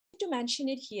mention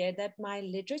it here that my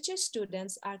literature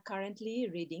students are currently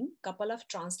reading a couple of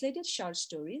translated short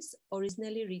stories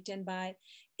originally written by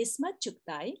Ismat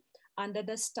Chugtai under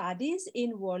the Studies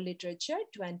in World Literature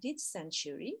 20th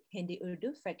Century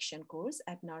Hindi-Urdu Fiction course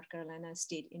at North Carolina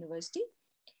State University.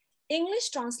 English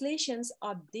translations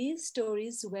of these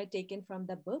stories were taken from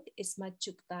the book Ismat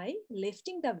Chugtai,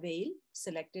 Lifting the Veil,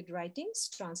 Selected Writings,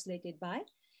 translated by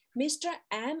Mr.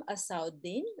 M.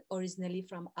 Asauddin, originally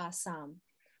from Assam.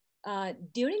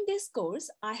 During this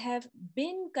course, I have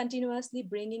been continuously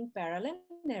bringing parallel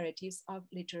narratives of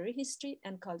literary history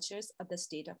and cultures of the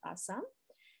state of Assam.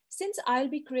 Since I'll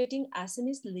be creating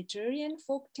Assamese literary and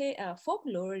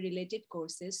folklore related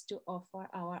courses to offer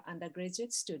our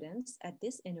undergraduate students at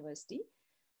this university,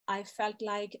 I felt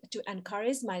like to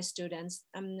encourage my students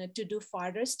to do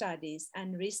further studies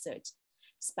and research,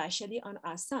 especially on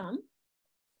Assam.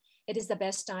 It is the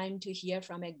best time to hear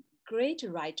from a great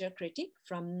writer critic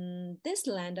from this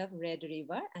land of Red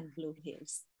River and Blue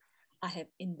Hills.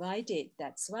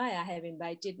 That's why I have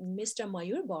invited Mr.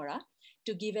 Mayur Bora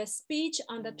to give a speech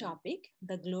on the topic,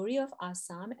 the glory of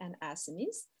Assam and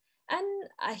Assamese, and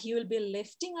he will be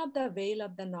lifting up the veil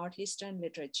of the Northeastern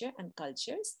literature and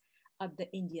cultures of the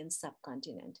Indian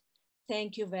subcontinent.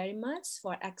 Thank you very much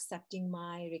for accepting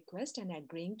my request and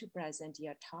agreeing to present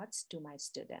your thoughts to my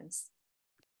students.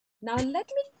 Now let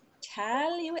me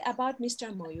tell you about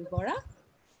Mr. Mayur Bora.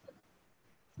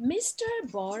 Mr.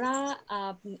 Bora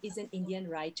is an Indian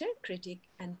writer, critic,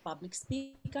 and public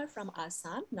speaker from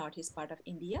Assam, northeast part of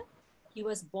India. He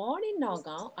was born in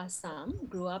Nagaon, Assam,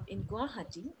 grew up in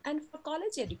Guwahati, and for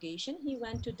college education, he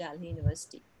went to Delhi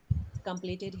University.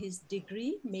 Completed his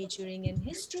degree, majoring in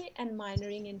history and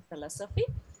minoring in philosophy.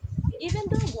 Even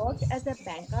though worked as a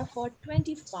banker for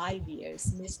 25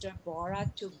 years, Mr.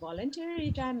 Bora took voluntary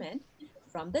retirement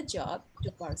from the job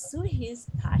to pursue his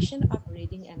passion of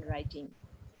reading and writing.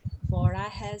 Bora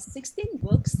has 16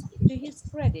 books to his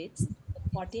credits,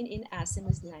 14 in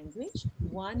Assamese language,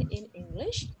 1 in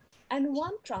English, and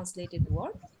 1 translated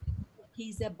work.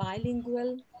 He's a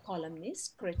bilingual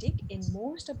columnist, critic in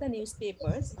most of the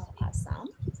newspapers of Assam.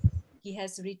 He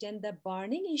has written the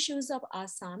burning issues of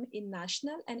Assam in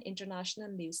national and international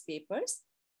newspapers.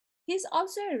 He's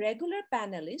also a regular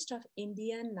panelist of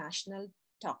Indian national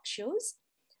talk shows.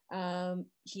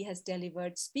 He has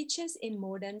delivered speeches in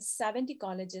more than 70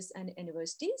 colleges and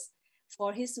universities.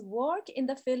 For his work in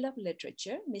the field of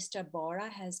literature, Mr. Bora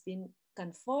has been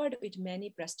conferred with many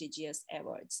prestigious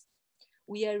awards.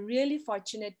 We are really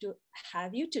fortunate to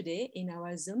have you today in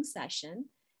our Zoom session.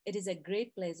 It is a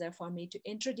great pleasure for me to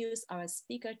introduce our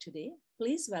speaker today.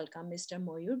 Please welcome Mr.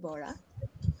 Mayur Bora.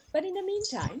 But in the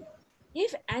meantime,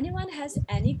 if anyone has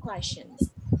any questions,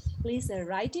 please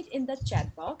write it in the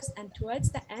chat box, and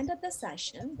towards the end of the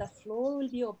session, the floor will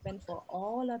be open for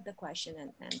all of the question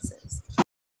and answers.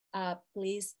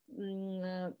 Please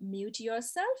mute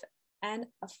yourself, and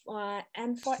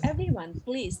for everyone,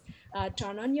 please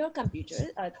turn on your computer,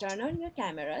 turn on your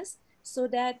cameras so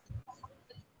that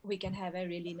we can have a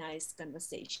really nice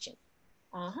conversation.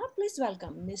 Please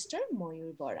welcome Mr.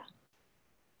 Mayur Bora.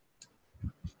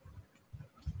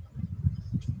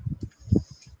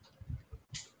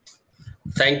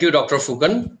 Thank you, Dr.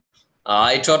 Fukan.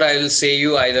 I thought I will say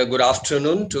you either good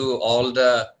afternoon to all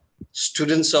the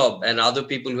students of and other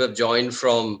people who have joined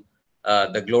from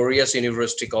the glorious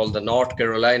university called the North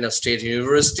Carolina State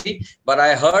University. But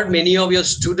I heard many of your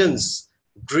students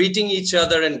greeting each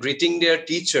other and greeting their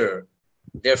teacher,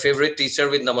 their favorite teacher,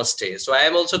 with namaste. So I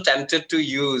am also tempted to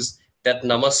use that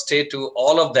namaste to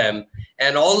all of them,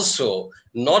 and also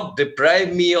not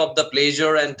deprive me of the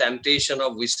pleasure and temptation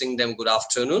of wishing them good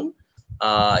afternoon.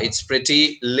 It's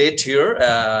pretty late here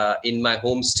in my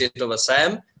home state of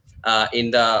Assam,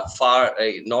 in the far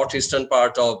northeastern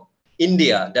part of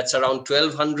India. That's around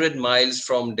 1,200 miles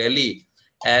from Delhi.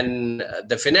 And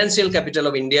the financial capital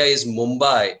of India is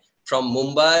Mumbai. From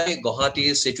Mumbai, Guwahati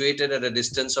is situated at a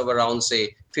distance of around,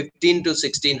 say, 15 to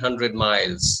 1,600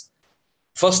 miles.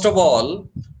 First of all,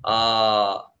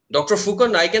 Dr.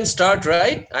 Fukan, I can start,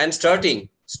 right? I am starting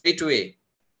straight away.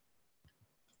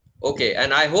 Okay,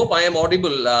 and I hope I am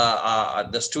audible,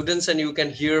 the students, and you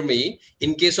can hear me.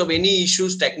 In case of any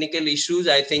issues, technical issues,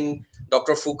 I think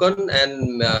Dr. Fukan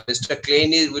and Mr.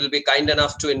 Klein will be kind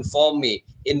enough to inform me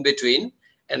in between.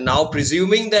 And now,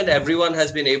 presuming that everyone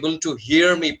has been able to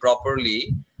hear me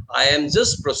properly, I am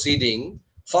just proceeding,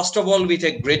 first of all, with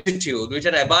a gratitude, with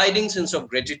an abiding sense of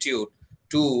gratitude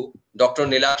to Dr.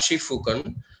 Nilakshi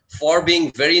Fukan for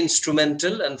being very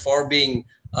instrumental and for being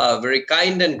very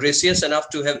kind and gracious enough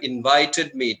to have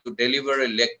invited me to deliver a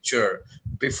lecture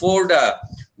before the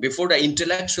before the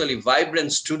intellectually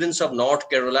vibrant students of North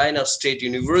Carolina State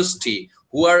University,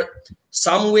 who are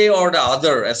some way or the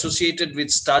other associated with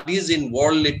studies in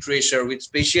world literature with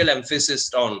special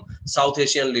emphasis on South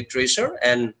Asian literature,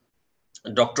 and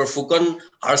Dr. Fukan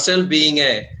herself being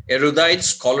a erudite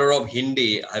scholar of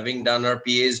Hindi, having done her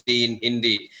PhD in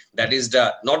Hindi, that is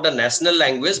the not the national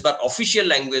language but official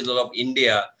language of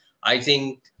India. I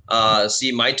think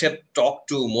she might have talked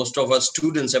to most of her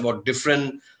students about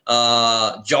different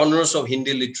genres of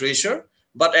Hindi literature.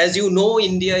 But as you know,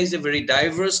 India is a very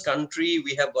diverse country.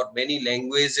 We have got many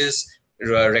languages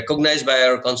recognized by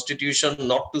our constitution,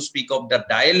 not to speak of the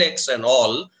dialects and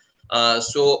all.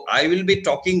 So I will be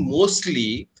talking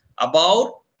mostly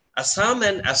about Assam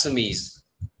and Assamese.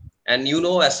 And you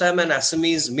know, Assam and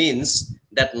Assamese means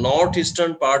that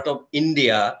northeastern part of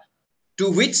India, to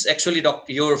which actually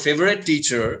your favorite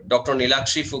teacher, Dr.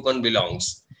 Nilakshi Fukan,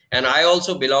 belongs. And I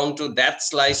also belong to that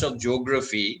slice of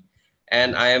geography.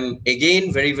 And I am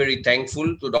again very, very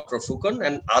thankful to Dr. Fukan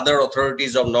and other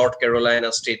authorities of North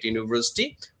Carolina State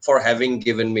University for having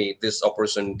given me this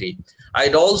opportunity.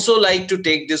 I'd also like to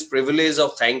take this privilege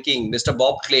of thanking Mr.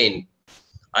 Bob Klein.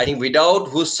 I think without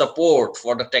whose support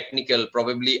for the technical,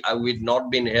 probably I would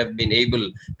not have been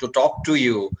able to talk to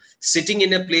you, sitting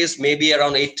in a place maybe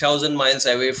around 8,000 miles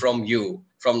away from you,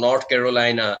 from North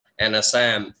Carolina and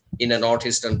Assam in a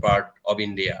northeastern part of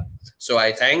India. So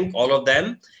I thank all of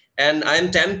them. And I'm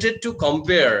tempted to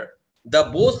compare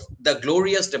both the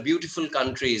glorious, the beautiful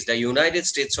countries, the United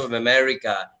States of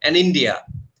America and India.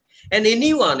 And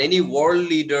anyone, any world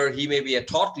leader, he may be a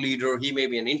thought leader, he may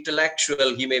be an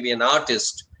intellectual, he may be an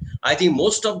artist. I think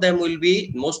most of them will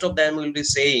be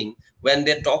saying, when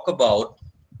they talk about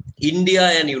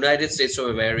India and United States of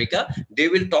America, they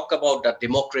will talk about the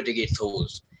democratic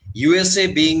ethos. USA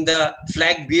being the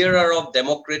flag bearer of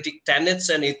democratic tenets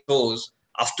and ethos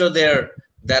after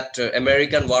that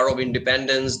American War of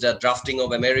Independence, the drafting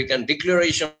of American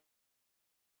Declaration,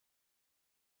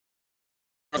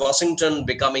 Washington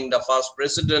becoming the first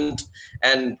president,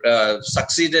 and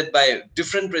succeeded by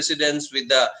different presidents with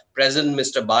the present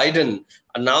Mr. Biden.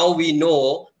 And now we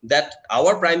know that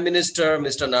our Prime Minister,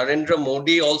 Mr. Narendra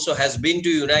Modi, also has been to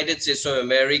United States of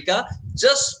America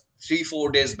just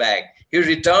 3-4 days back. He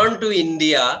returned to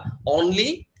India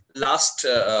only last,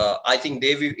 I think,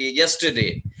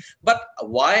 yesterday. But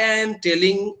why I am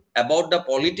telling about the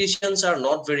politicians are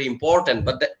not very important,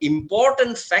 but the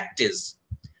important fact is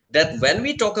that when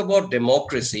we talk about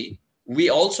democracy, we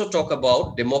also talk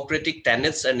about democratic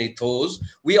tenets and ethos.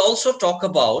 We also talk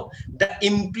about the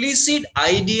implicit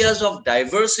ideas of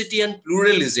diversity and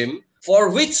pluralism for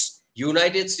which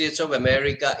United States of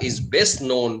America is best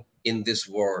known in this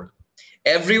world.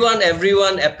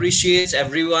 Everyone appreciates,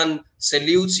 everyone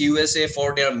salutes USA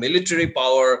for their military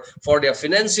power, for their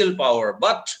financial power.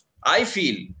 But I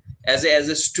feel as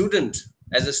a student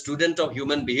of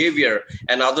human behavior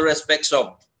and other aspects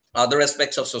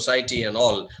of society and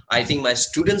all, I think my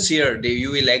students here,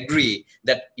 you will agree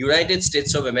that United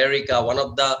States of America, one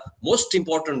of the most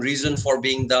important reasons for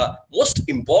being the most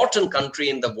important country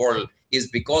in the world is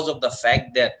because of the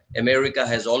fact that America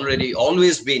has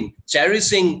always been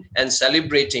cherishing and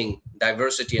celebrating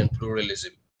diversity and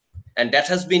pluralism. And that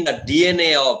has been the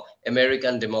DNA of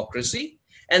American democracy.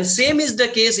 And same is the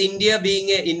case, India being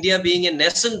a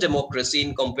nascent democracy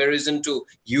in comparison to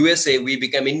USA. We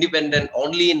became independent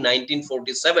only in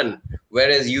 1947,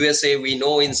 whereas USA we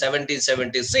know in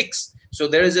 1776. So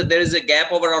there is a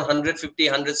gap of around 150,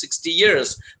 160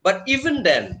 years. But even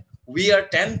then, we are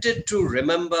tempted to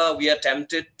remember, we are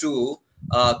tempted to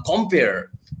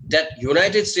compare that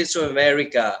United States of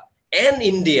America and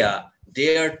India,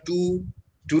 they are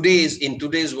in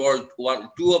today's world,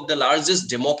 two of the largest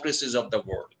democracies of the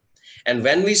world. And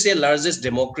when we say largest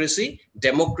democracy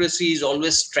is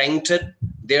always strengthened.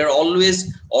 They're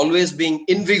always being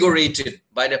invigorated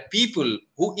by the people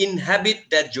who inhabit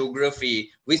that geography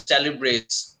which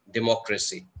celebrates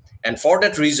democracy. And for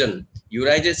that reason,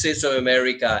 United States of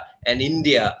America and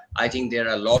India, I think there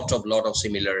are a lot of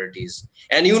similarities.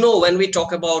 And you know, when we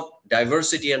talk about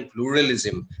diversity and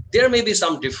pluralism, there may be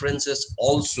some differences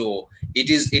also. It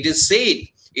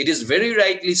is very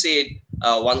rightly said,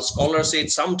 one scholar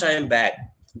said some time back,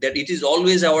 that it is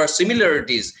always our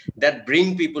similarities that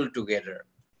bring people together.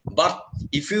 But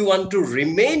if you want to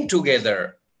remain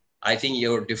together, I think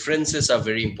your differences are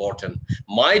very important.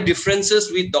 My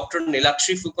differences with Dr.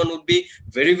 Nilakshi Fukan would be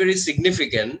very, very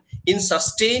significant in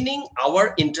sustaining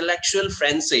our intellectual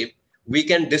friendship. We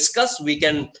can discuss, we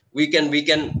can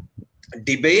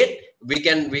debate, we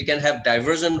can have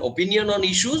divergent opinion on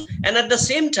issues, and at the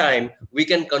same time, we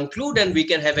can conclude and we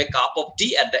can have a cup of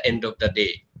tea at the end of the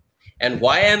day. And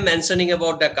why I'm mentioning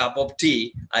about the cup of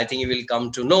tea, I think you will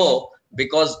come to know,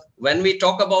 because when we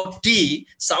talk about tea,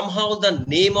 somehow the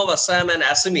name of Assam and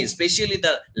Assamese, especially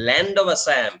the land of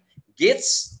Assam,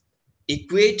 gets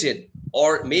equated,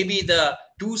 or maybe the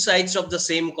two sides of the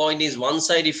same coin is one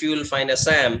side if you will find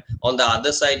Assam, on the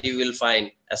other side you will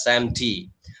find Assam tea.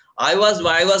 I was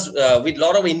with a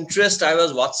lot of interest, I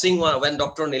was watching when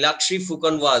Dr. Nilakshi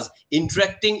Fukan was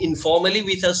interacting informally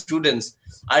with her students.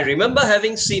 I remember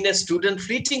having seen a student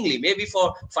fleetingly, maybe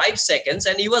for 5 seconds,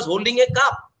 and he was holding a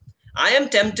cup. I am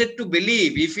tempted to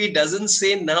believe, if he doesn't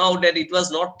say now that it was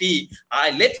not tea,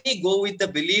 let me go with the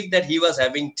belief that he was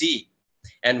having tea.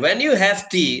 And when you have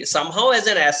tea, somehow as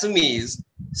an Assamese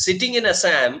sitting in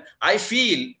Assam, I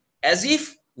feel as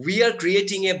if we are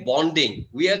creating a bonding.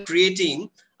 We are creating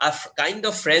a kind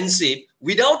of friendship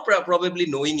without probably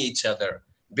knowing each other.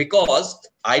 Because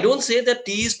I don't say that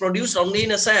tea is produced only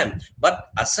in Assam, but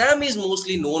Assam is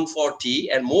mostly known for tea,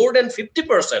 and more than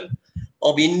 50%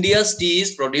 of India's tea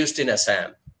is produced in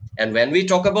Assam. And when we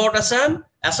talk about Assam,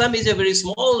 Assam is a very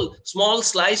small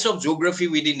slice of geography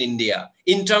within India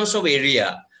in terms of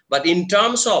area. But in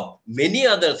terms of many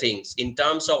other things, in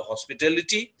terms of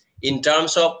hospitality, in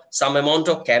terms of some amount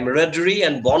of camaraderie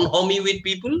and bonhomie with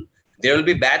people, there will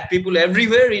be bad people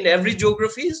everywhere in every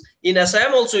geographies. In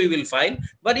Assam also you will find.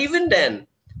 But even then,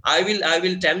 I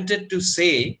will tempted to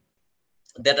say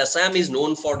that Assam is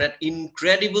known for that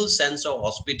incredible sense of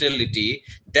hospitality.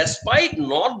 Despite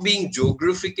not being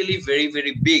geographically very,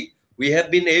 very big, we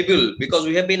have been able, because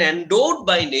we have been endowed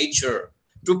by nature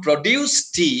to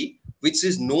produce tea, which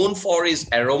is known for its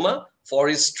aroma, for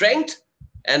its strength,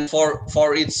 and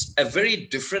for its a very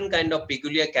different kind of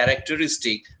peculiar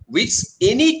characteristic, which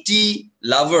any tea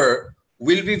lover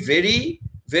will be very,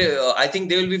 I think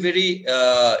they will be very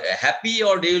happy,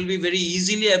 or they will be very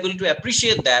easily able to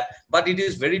appreciate that, but it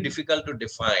is very difficult to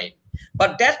define.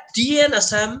 But that tea and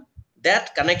Assam,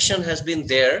 that connection has been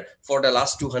there for the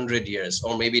last 200 years,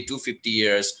 or maybe 250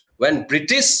 years. When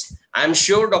British, I'm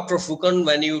sure Dr. Fukan,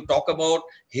 when you talk about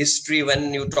history,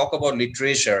 when you talk about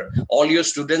literature, all your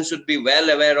students should be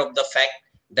well aware of the fact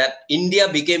that India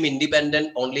became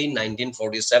independent only in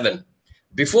 1947.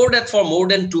 Before that, for more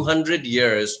than 200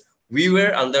 years, we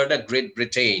were under the Great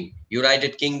Britain,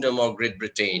 United Kingdom or Great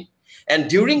Britain.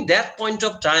 And during that point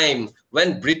of time,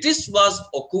 when British was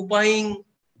occupying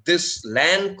this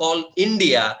land called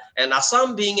India, and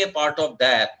Assam being a part of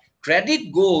that,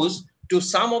 credit goes to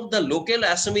some of the local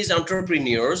Assamese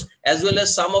entrepreneurs, as well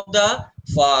as some of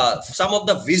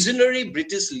the visionary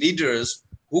British leaders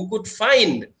who could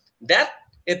find that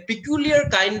a peculiar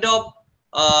kind of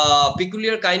what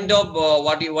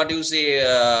you say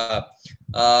uh,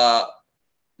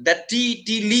 that tea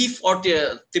leaf, or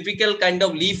typical kind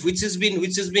of leaf which has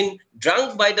been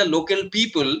drunk by the local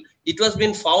people. It was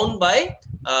been found by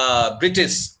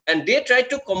British, and they tried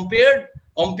to compare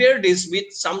this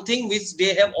with something which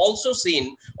they have also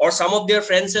seen, or some of their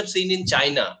friends have seen in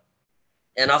China.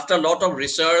 And after a lot of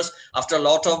research, after a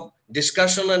lot of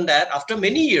discussion on that, after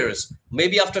many years,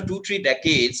 maybe after 2-3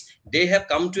 decades, they have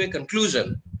come to a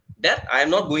conclusion that I am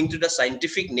not going to the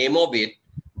scientific name of it,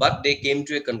 but they came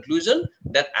to a conclusion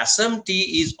that Assam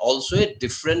tea is also a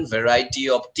different variety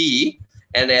of tea.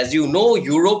 And as you know,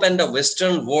 Europe and the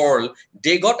Western world,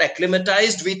 they got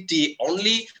acclimatized with tea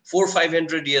only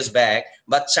 400-500 years back.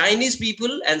 But Chinese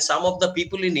people and some of the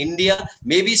people in India,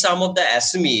 maybe some of the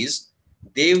Assamese,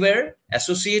 they were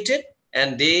associated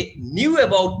and they knew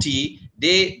about tea.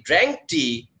 They drank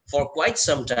tea for quite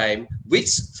some time,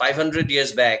 which 500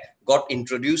 years back got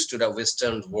introduced to the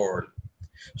Western world.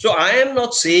 So I am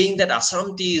not saying that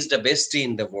Assam tea is the best tea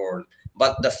in the world,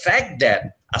 but the fact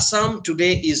that Assam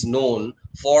today is known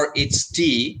for its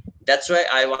tea, that's why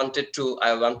I wanted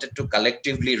to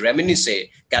collectively reminisce,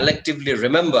 collectively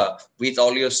remember with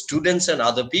all your students and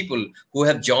other people who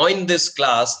have joined this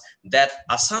class, that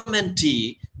Assam and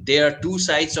tea, they are two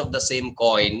sides of the same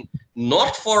coin,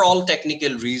 not for all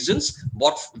technical reasons,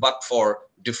 but for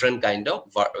different kind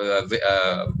of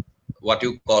what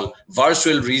you call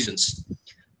virtual reasons.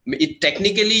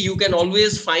 Technically, you can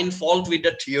always find fault with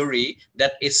the theory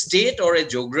that a state or a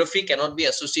geography cannot be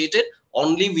associated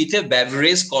only with a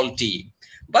beverage called tea.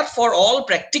 But for all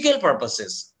practical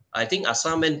purposes, I think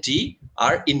Assam and tea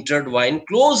are intertwined,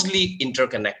 closely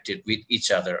interconnected with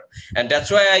each other. And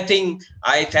that's why I thank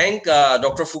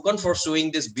Dr. Fukan for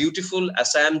showing this beautiful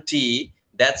Assam tea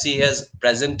that she has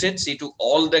presented. She took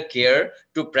all the care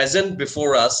to present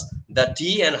before us the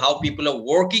tea and how people are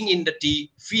working in the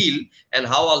tea field, and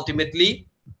how ultimately,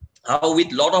 how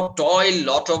with lot of toil,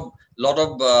 lot of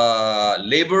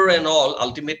labor and all,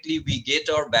 ultimately we get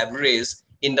our beverage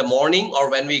in the morning, or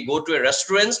when we go to a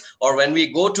restaurant, or when we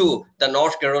go to the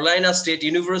North Carolina State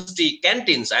University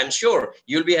canteens. I'm sure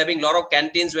you'll be having a lot of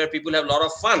canteens where people have a lot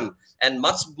of fun, and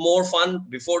much more fun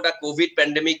before the COVID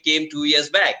pandemic came 2 years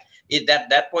back. At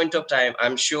that point of time,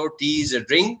 I'm sure tea is a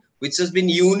drink which has been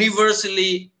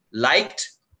universally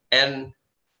liked and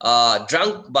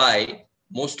drunk by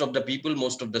most of the people,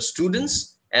 most of the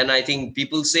students. And I think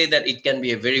people say that it can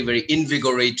be a very, very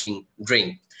invigorating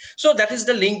drink. So that is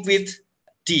the link with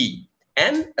tea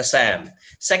and Assam.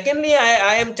 Secondly,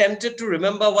 I am tempted to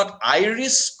remember what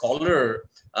Irish scholar,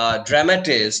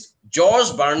 dramatist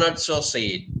George Bernard Shaw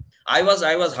said. I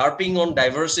was harping on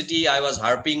diversity. I was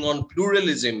harping on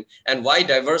pluralism, and why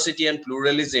diversity and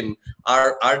pluralism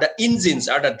are the engines,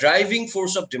 are the driving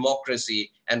force of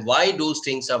democracy, and why those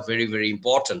things are very, very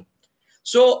important.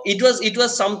 So it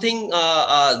was something,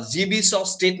 GB Shaw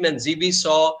statement. GB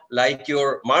Shaw, like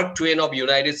your Mark Twain of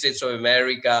United States of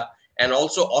America, and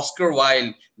also Oscar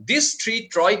Wilde, this three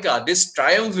troika, this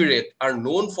triumvirate, are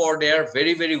known for their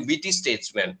very, very witty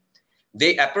statesmen.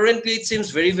 They apparently, it seems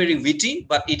very, very witty,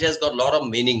 but it has got a lot of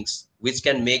meanings which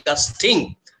can make us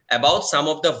think about some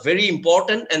of the very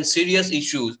important and serious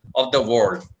issues of the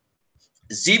world.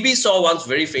 GB Shaw once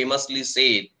very famously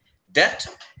said that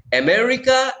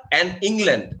America and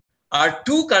England are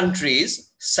two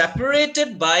countries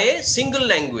separated by a single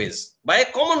language, by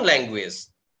a common language.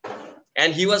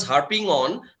 And he was harping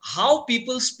on how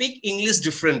people speak English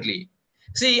differently.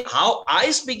 See, how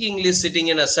I speak English sitting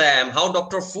in Assam, how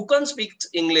Dr. Fukan speaks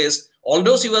English,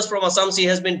 although she was from Assam, she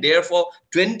has been there for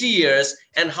 20 years,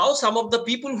 and how some of the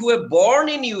people who were born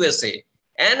in USA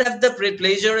and have the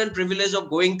pleasure and privilege of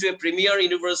going to a premier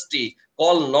university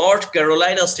called North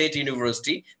Carolina State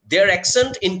University, their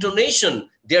accent, intonation,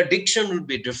 their diction would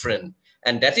be different.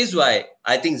 And that is why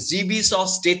I think GB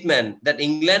Shaw's statement that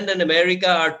England and America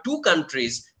are two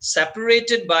countries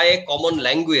separated by a common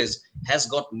language has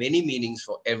got many meanings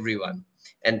for everyone.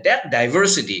 And that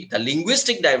diversity, the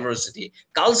linguistic diversity,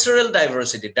 cultural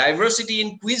diversity, diversity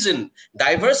in cuisine,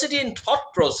 diversity in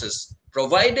thought process,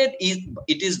 provided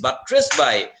it is buttressed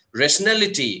by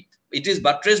rationality, it is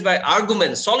buttressed by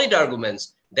arguments, solid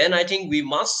arguments, then I think we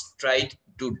must try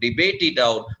to debate it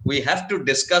out. We have to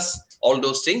discuss all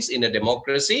those things in a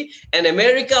democracy. And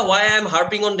America, why I'm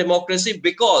harping on democracy?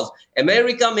 Because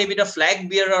America may be the flag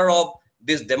bearer of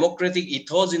this democratic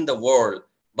ethos in the world.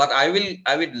 But I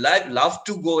would love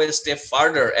to go a step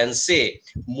further and say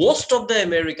most of the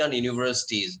American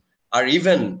universities are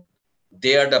even,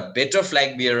 they are the better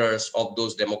flag bearers of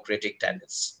those democratic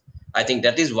tenets. I think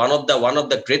that is one of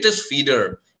the greatest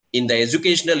feeder in the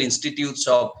educational institutes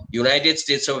of United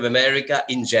States of America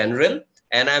in general.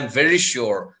 And I'm very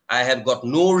sure I have got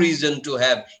no reason to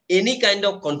have any kind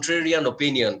of contrarian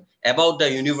opinion about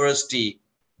the university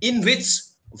in which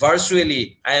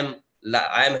virtually I am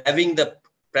having the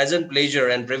present pleasure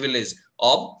and privilege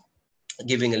of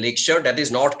giving a lecture, that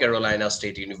is North Carolina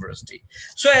State University.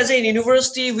 So as a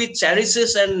university which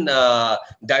cherishes and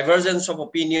divergence of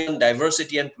opinion,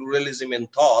 diversity and pluralism in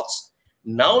thoughts,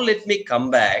 now let me come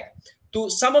back to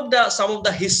some of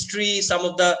the history, some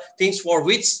of the things for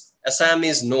which Assam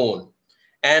is known.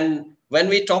 And when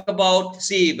we talk about,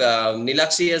 see,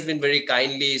 Nilakshi has been very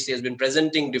kindly, she has been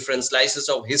presenting different slices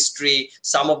of history,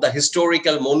 some of the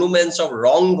historical monuments of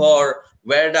Ronghor,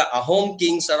 where the Ahom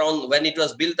kings around, when it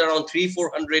was built around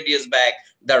 300-400 years back,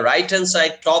 the right-hand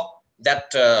side top,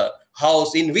 that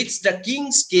house in which the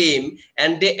kings came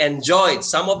and they enjoyed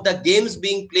some of the games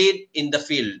being played in the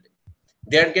field.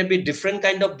 There can be different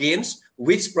kind of games,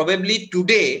 which probably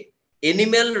today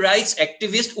animal rights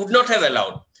activists would not have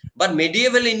allowed. But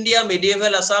medieval India,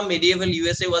 medieval Assam, medieval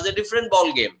USA was a different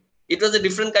ball game. It was a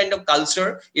different kind of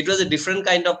culture. It was a different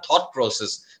kind of thought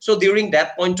process. So during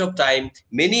that point of time,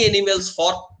 many animals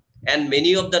fought, and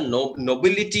many of the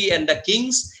nobility and the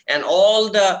kings and all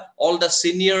the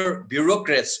senior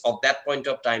bureaucrats of that point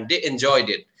of time, they enjoyed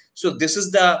it. So this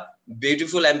is the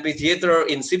beautiful amphitheater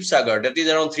in Sibsagar, that is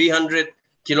around 300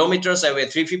 kilometers away,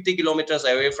 350 kilometers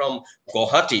away from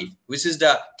Guwahati, which is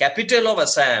the capital of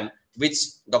Assam, which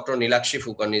Dr. Nilakshi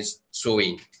Fukan is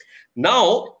showing.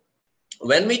 Now,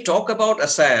 when we talk about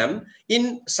Assam,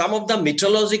 in some of the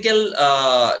mythological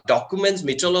documents,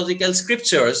 mythological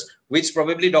scriptures, which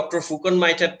probably Dr. Fukan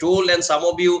might have told and some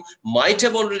of you might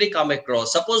have already come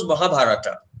across, suppose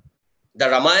Mahabharata. The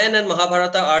Ramayana and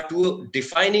Mahabharata are two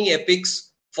defining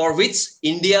epics for which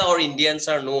India or Indians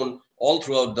are known all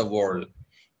throughout the world.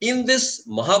 In this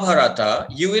Mahabharata,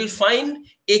 you will find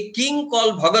a king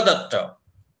called Bhagadatta.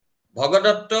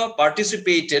 Bhagadatta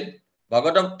participated,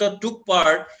 Bhagadatta took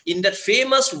part in that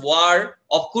famous war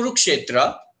of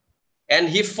Kurukshetra, and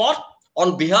he fought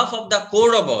on behalf of the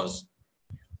Kauravas.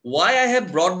 Why I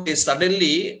have brought this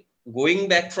suddenly, going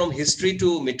back from history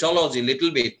to mythology a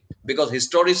little bit, because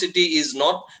historicity is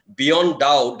not beyond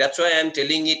doubt. That's why I am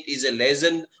telling it is a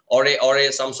legend or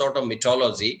a some sort of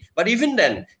mythology. But even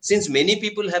then, since many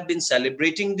people have been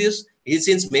celebrating this,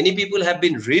 since many people have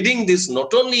been reading this,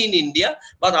 not only in India,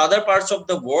 but other parts of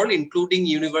the world, including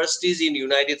universities in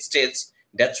United States,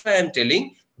 that's why I'm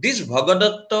telling this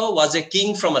Bhagadatta was a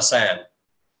king from Assam.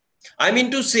 I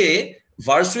mean to say,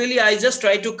 virtually, I just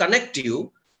try to connect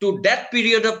you to that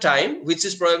period of time, which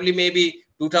is probably maybe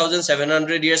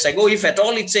 2,700 years ago, if at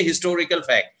all it's a historical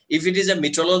fact. If it is a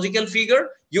mythological figure,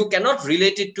 you cannot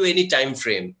relate it to any time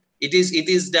frame. It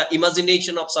is the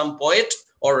imagination of some poet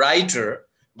or writer.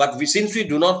 But since we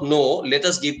do not know, let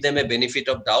us give them a benefit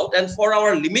of doubt. And for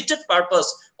our limited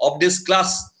purpose of this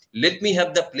class, let me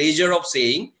have the pleasure of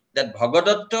saying that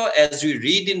Bhagadatta, as we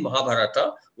read in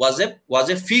Mahabharata, was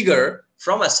a figure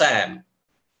from Assam,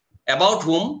 about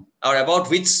whom or about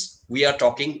which we are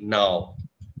talking now.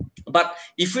 But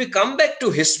if we come back to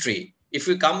history,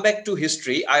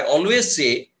 I always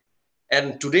say,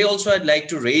 and today also I'd like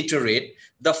to reiterate,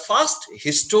 the first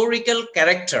historical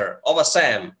character of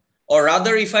Assam, or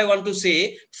rather, if I want to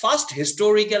say, first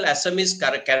historical Assamese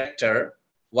character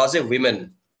was a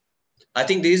woman. I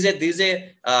think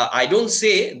I don't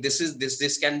say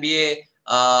this can be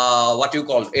a what you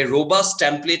call a robust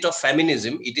template of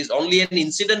feminism. It is only an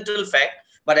incidental fact.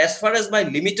 But as far as my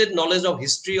limited knowledge of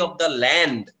history of the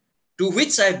land to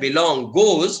which I belong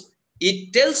goes,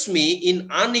 it tells me in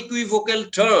unequivocal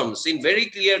terms, in very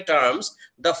clear terms,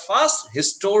 the first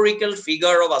historical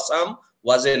figure of Assam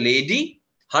was a lady.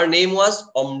 Her name was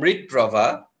Amrit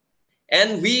Prabha.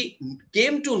 And we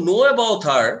came to know about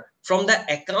her from the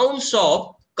accounts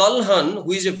of Kalhan,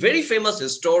 who is a very famous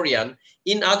historian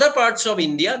in other parts of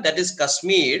India, that is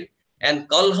Kashmir. And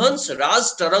Kalhan's Raj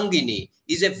Tarangini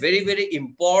is a very, very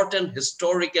important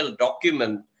historical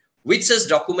document which has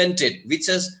documented, which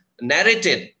has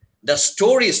narrated the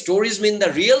stories. Stories mean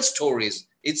the real stories.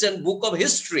 It's a book of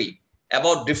history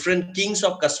about different kings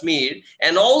of Kashmir,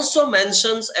 and also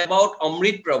mentions about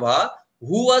Amrit Prabha,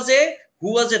 who was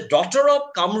a daughter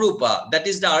of Kamrupa, that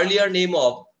is the earlier name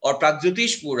of, or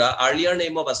Pragjyotishpura, earlier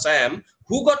name of Assam,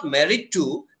 who got married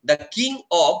to the king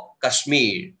of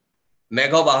Kashmir,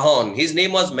 Meghabahan. His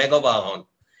name was Meghabahan.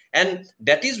 And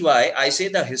that is why I say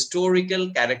the historical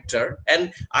character.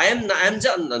 And I am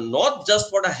not just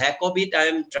for the heck of it, I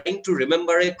am trying to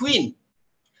remember a queen.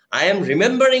 I am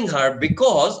remembering her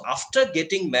because after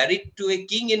getting married to a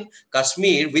king in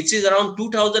Kashmir, which is around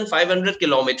 2,500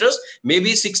 kilometers, maybe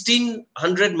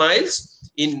 1,600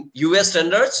 miles in US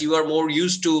standards, you are more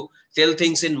used to tell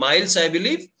things in miles, I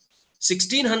believe,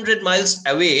 1,600 miles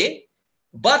away,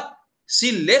 but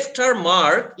she left her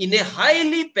mark in a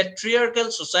highly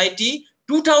patriarchal society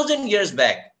 2,000 years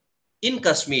back in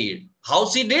Kashmir. How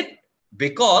she did?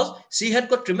 Because she had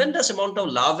got tremendous amount of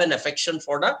love and affection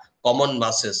for the common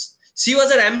masses. She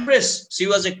was an empress. She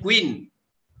was a queen.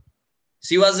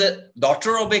 She was a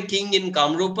daughter of a king in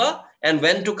Kamrupa and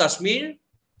went to Kashmir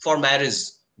for marriage,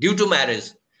 due to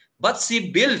marriage. But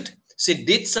she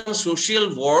did some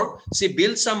social work. She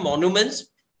built some monuments.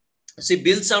 She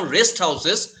built some rest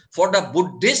houses for the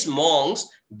Buddhist monks,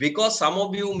 because some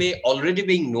of you may already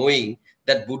be knowing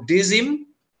that Buddhism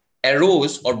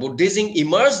arose, or Buddhism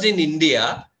emerged in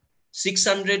India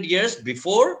 600 years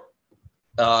before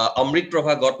Amrit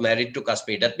Prabha got married to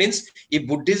Kashmir. That means if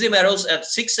Buddhism arose at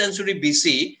 6th century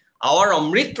BC, our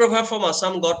Amrit Prabha from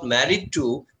Assam got married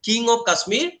to King of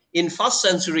Kashmir in 1st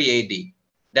century AD.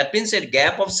 That means a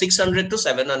gap of 600 to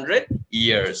 700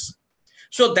 years.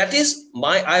 So that is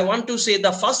I want to say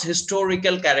the first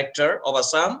historical character of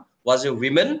Assam was a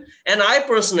woman. And I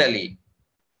personally,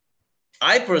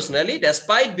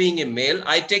 despite being a male,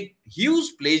 I take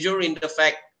huge pleasure in the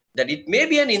fact that it may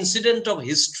be an incident of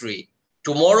history.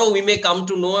 Tomorrow we may come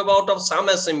to know about of some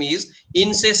Assamese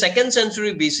in say 2nd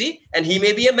century BC, and he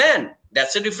may be a man.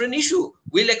 That's a different issue.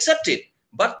 We'll accept it.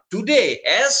 But today,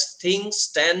 as things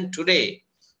stand today,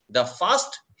 the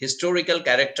first historical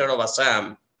character of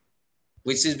Assam,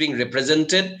 which is being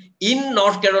represented in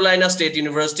North Carolina State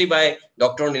University by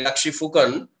Dr. Nilakshi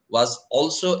Fukan, was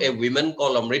also a woman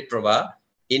called Amrit Prabha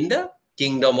in the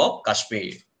Kingdom of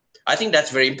Kashmir. I think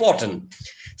that's very important.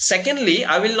 Secondly,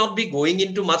 I will not be going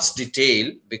into much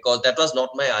detail because that was not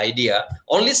my idea.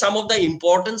 Only some of the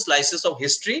important slices of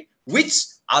history which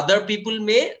other people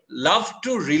may love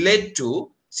to relate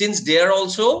to, since they are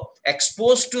also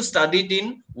exposed to study it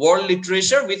in world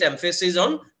literature with emphasis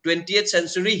on 20th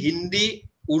century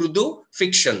Hindi-Urdu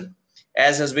fiction,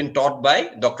 as has been taught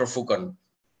by Dr. Fukan.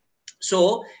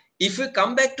 So if we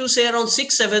come back to say around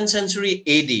 6th, 7th century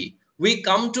AD, we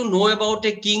come to know about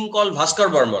a king called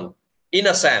Bhaskar Barman in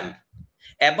Assam,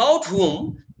 about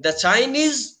whom the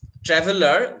Chinese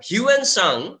traveler Huan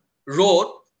Sang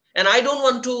wrote. And I don't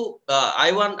want to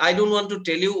I don't want to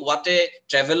tell you what a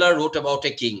traveler wrote about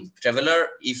a king. Traveler,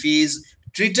 if he is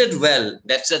treated well,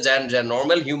 that's a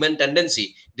normal human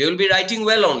tendency. They will be writing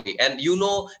well only. And you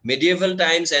know, medieval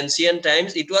times, ancient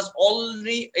times, it was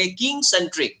already a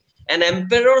king-centric, an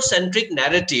emperor-centric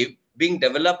narrative being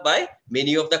developed by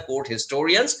many of the court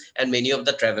historians and many of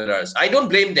the travelers. I don't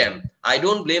blame them. I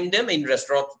don't blame them in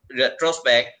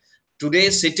retrospect. Today,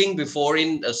 sitting in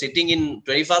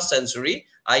 21st century,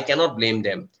 I cannot blame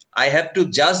them. I have to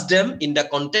judge them in the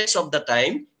context of the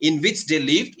time in which they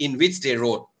lived, in which they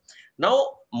wrote.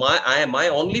 Now, my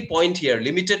only point here,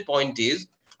 limited point is,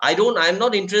 I'm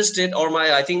not interested, or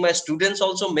I think my students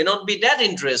also may not be that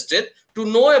interested to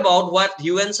know about what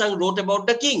Huan Sang wrote about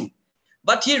the king.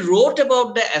 But he wrote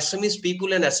about the Assamese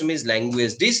people and Assamese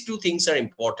language. These two things are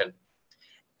important.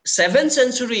 7th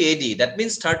century AD, that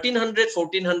means 1300,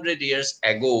 1400 years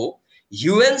ago,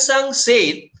 Huan Sang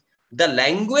said the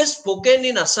language spoken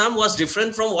in Assam was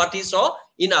different from what he saw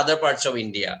in other parts of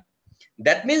India.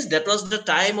 That means that was the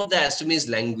time of the Assamese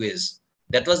language.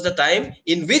 That was the time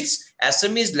in which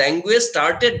Assamese language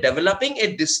started developing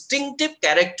a distinctive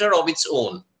character of its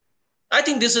own. I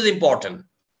think this is important.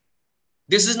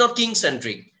 This is not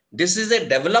king-centric. This is a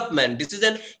development. This is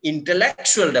an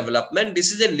intellectual development.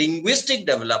 This is a linguistic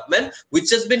development which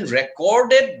has been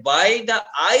recorded by the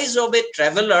eyes of a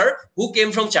traveler who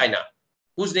came from China,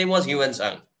 whose name was Huan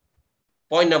Sang.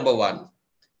 Point number one.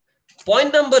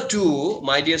 Point number two,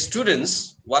 my dear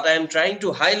students, what I am trying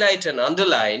to highlight and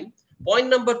underline, point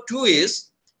number two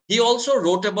is, he also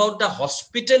wrote about the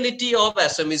hospitality of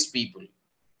Assamese people.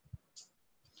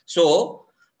 So,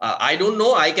 I don't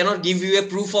know, I cannot give you a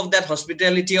proof of that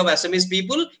hospitality of Assamese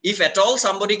people. If at all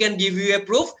somebody can give you a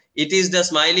proof, it is the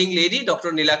smiling lady,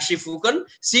 Dr. Nilakshi Fukan.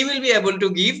 She will be able to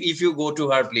give if you go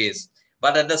to her place.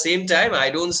 But at the same time,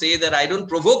 I don't say that I don't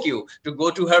provoke you to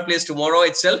go to her place tomorrow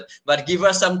itself, but give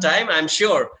her some time. I'm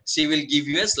sure she will give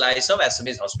you a slice of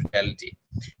Assamese hospitality.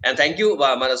 And thank you.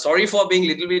 Sorry for being a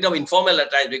little bit of informal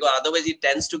at times, because otherwise it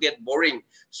tends to get boring.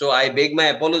 So I beg my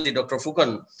apology, Dr.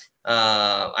 Fukan.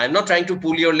 I'm not trying to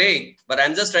pull your leg, but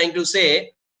I'm just trying to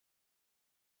say,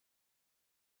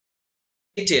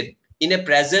 in a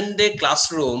present day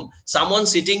classroom, someone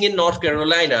sitting in North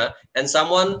Carolina and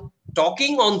someone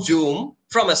talking on Zoom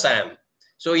from Assam.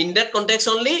 So in that context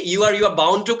only, you are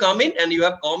bound to come in, and you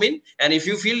have come in. And if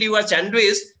you feel you are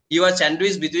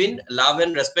sandwiched between love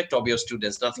and respect of your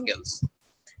students, nothing else.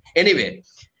 Anyway,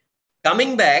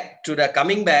 coming back,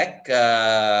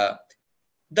 the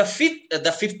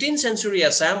 15th century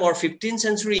Assam or 15th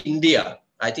century India,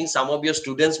 I think some of your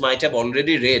students might have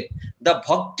already read, the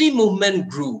Bhakti movement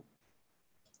grew.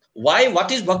 Why?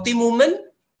 What is Bhakti movement?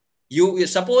 You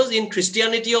suppose in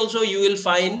Christianity also you will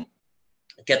find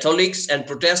Catholics and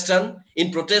Protestant.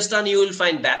 In Protestant you will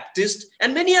find Baptist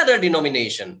and many other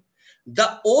denominations.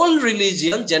 The old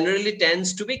religion generally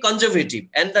tends to be conservative,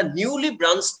 and the newly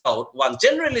branched out one,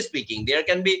 generally speaking, there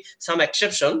can be some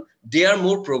exception, they are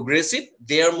more progressive,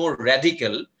 they are more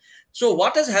radical. So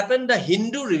what has happened, the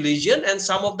Hindu religion and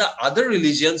some of the other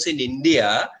religions in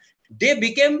India, they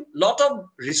became lot of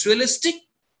ritualistic,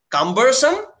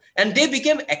 cumbersome, and they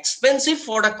became expensive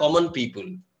for the common people,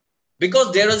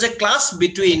 because there is a class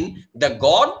between the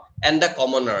God and the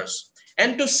commoners.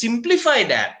 And to simplify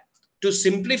that,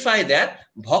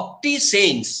 Bhakti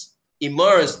saints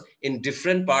emerged in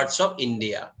different parts of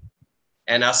India.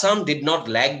 And Assam did not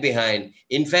lag behind.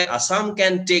 In fact, Assam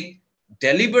can take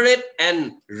deliberate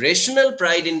and rational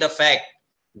pride in the fact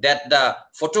that the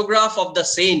photograph of the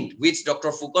saint, which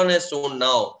Dr. Fukan has shown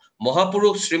now,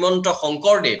 Mahapurush Srimanta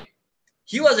Shankardev,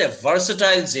 he was a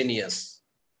versatile genius.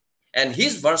 And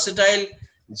his versatile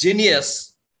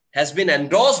genius has been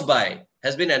endorsed by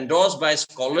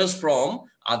scholars from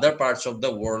other parts of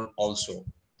the world also.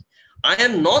 I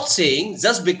am not saying,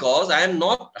 just because I am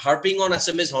not harping on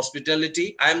Assamese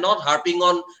hospitality, I am not harping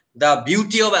on the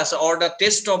beauty of Assam or the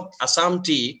taste of Assam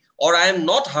tea, or I am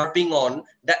not harping on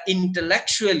the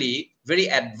intellectually very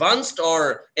advanced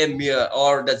or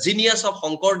the genius of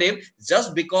Shankardev,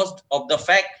 just because of the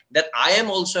fact that I am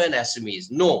also an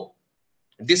Assamese. No,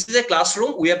 this is a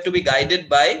classroom. We have to be guided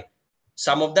by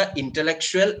some of the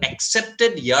intellectual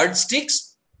accepted yardsticks.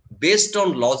 Based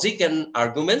on logic and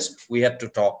arguments, we have to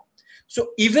talk. So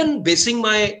even basing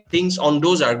my things on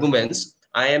those arguments,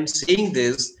 I am saying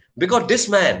this because this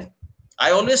man,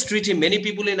 I always treat him, many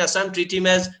people in Assam treat him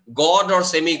as God or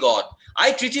semi-God.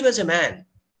 I treat him as a man.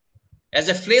 as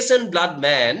a flesh and blood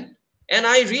man, and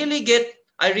I really get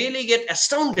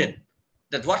astounded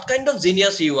that what kind of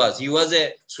genius he was. He was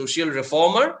a social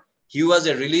reformer, he was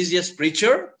a religious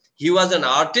preacher, he was an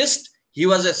artist, he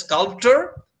was a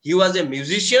sculptor, he was a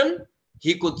musician,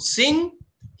 he could sing,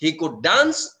 he could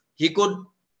dance, he could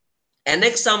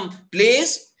annex some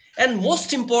plays, and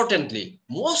most importantly,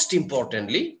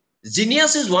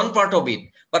 genius is one part of it.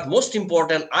 But most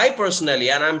important, I personally,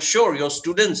 and I'm sure your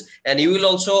students, and you will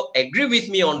also agree with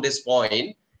me on this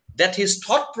point, that his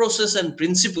thought process and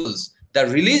principles, the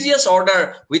religious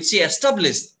order which he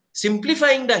established,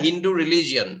 simplifying the Hindu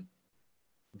religion,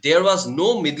 there was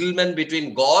no middleman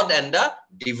between God and the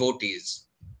devotees.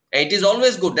 And it is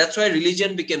always good. That's why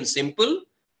religion became simple.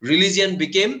 Religion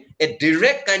became a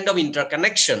direct kind of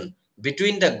interconnection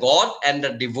between the God and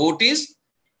the devotees.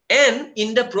 And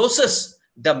in the process,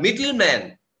 the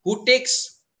middleman who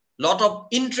takes a lot of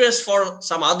interest for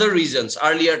some other reasons,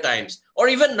 earlier times, or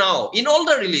even now, in all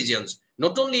the religions,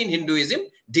 not only in Hinduism,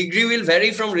 degree will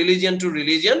vary from religion to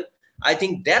religion. I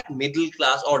think that middle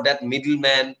class or that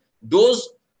middleman, those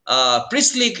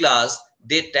priestly class,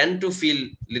 they tend to feel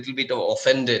a little bit of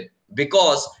offended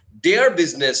because their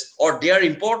business or their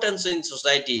importance in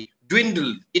society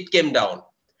dwindled, it came down.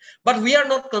 But we are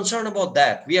not concerned about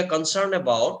that. We are concerned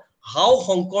about how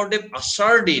Shonkardev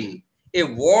ushered in a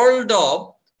world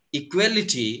of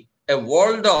equality, a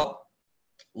world of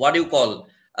what you call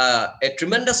a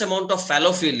tremendous amount of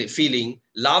fellow feeling,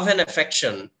 love and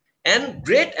affection, and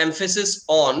great emphasis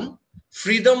on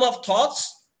freedom of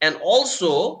thoughts and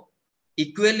also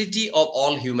equality of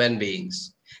all human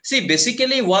beings. See,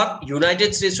 basically what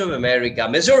United States of America,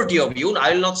 majority of you,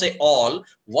 I will not say all,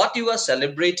 what you are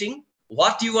celebrating,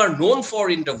 what you are known for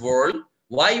in the world,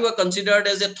 why you are considered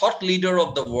as a thought leader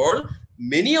of the world,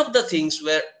 many of the things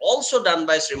were also done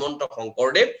by Srimanta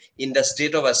Shonkardev in the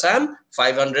state of Assam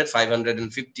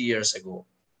 550 years ago.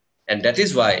 And that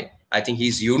is why I think he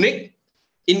is unique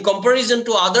in comparison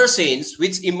to other saints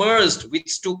which emerged,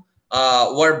 which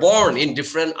were born in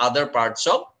different other parts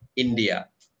of India.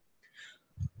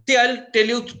 See, I'll tell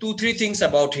you 2-3 things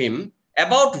about him.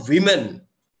 About women,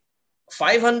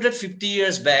 550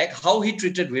 years back, how he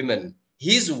treated women.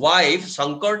 His wife,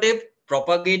 Shonkardev,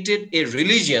 propagated a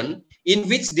religion in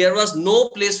which there was no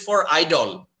place for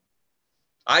idol.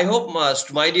 I hope,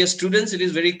 my dear students, it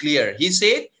is very clear. He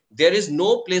said, there is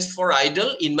no place for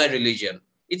idol in my religion.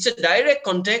 It's a direct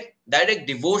contact, direct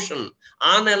devotion,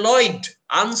 unalloyed,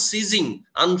 unceasing,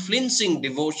 unflinching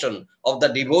devotion of the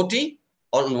devotee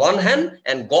on one hand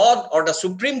and God or the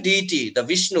supreme deity, the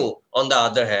Vishnu, on the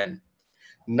other hand.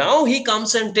 Now he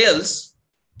comes and tells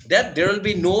that there will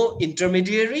be no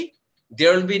intermediary,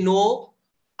 there will be no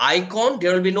icon,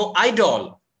 there will be no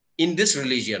idol in this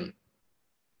religion.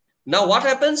 Now what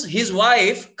happens? His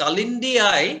wife, Kalindi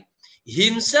Ai,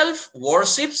 himself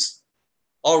worships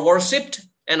or worshipped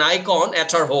an icon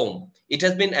at her home. It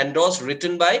has been endorsed,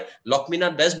 written by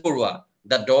Lakshminath Besbarua,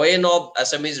 the doyen of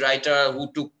Assamese writer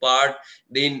who took part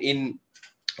in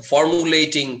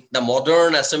formulating the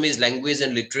modern Assamese language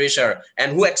and literature,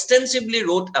 and who extensively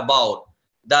wrote about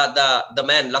the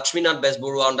man Lakshminath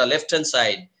Besbarua. On the left-hand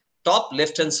side, top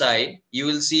left-hand side, you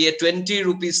will see a 20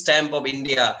 rupee stamp of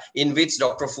India in which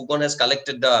Dr. Fukan has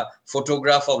collected the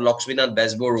photograph of Lakshminath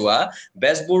Besbarua.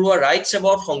 Besbarua writes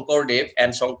about Shonkardev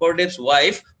and Shonkardev's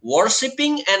wife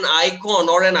worshipping an icon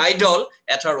or an idol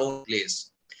at her own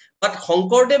place. But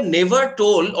Shonkardev never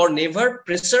told or never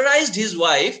pressurized his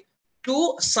wife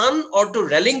to shun or to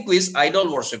relinquish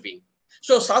idol worshipping.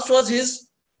 So such was his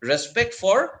respect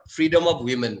for freedom of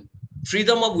women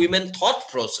thought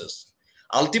process.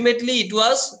 Ultimately, it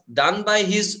was done by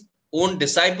his own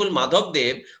disciple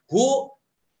Madhavdev, who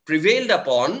prevailed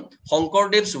upon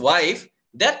Shonkardev's wife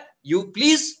that you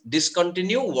please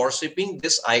discontinue worshipping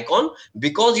this icon,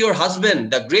 because your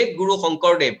husband, the great Guru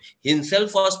Shonkardev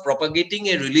himself, was propagating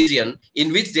a religion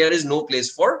in which there is no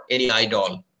place for any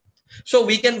idol. So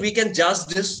we can judge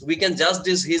this,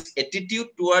 his attitude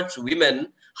towards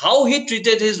women, how he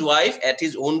treated his wife at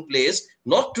his own place,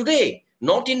 not today,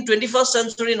 not in 21st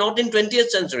century, not in 20th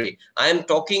century. I am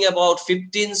talking about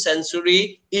 15th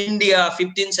century India,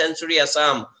 15th century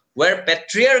Assam, where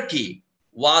patriarchy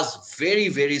was very,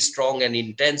 very strong and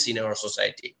intense in our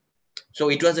society. So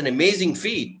it was an amazing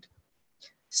feat.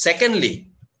 Secondly,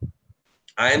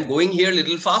 I am going here a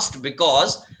little fast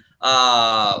because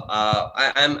I'm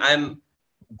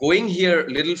going here a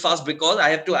little fast because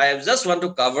I just want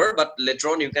to cover, but later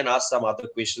on you can ask some other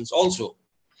questions also.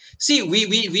 See,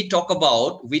 we talk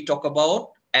about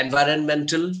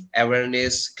environmental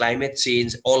awareness, climate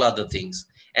change, all other things.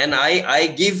 And I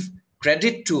give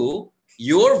credit to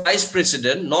your vice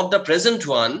president, not the present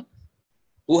one,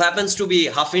 who happens to be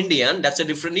half Indian, that's a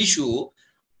different issue.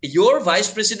 Your vice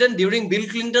president during Bill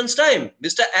Clinton's time,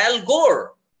 Mr. Al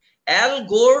Gore. Al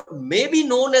Gore may be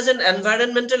known as an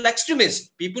environmental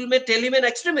extremist. People may tell him an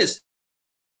extremist.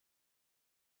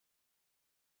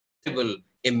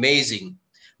 Amazing.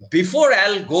 Before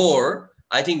Al Gore,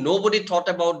 I think nobody thought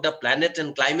about the planet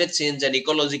and climate change and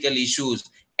ecological issues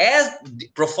as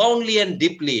profoundly and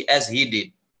deeply as he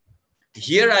did.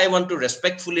 Here I want to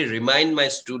respectfully remind my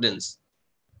students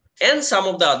and some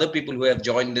of the other people who have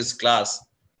joined this class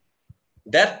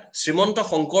that Srimanta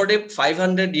Shankardev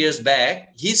 500 years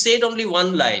back, he said only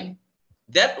one line,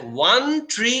 that one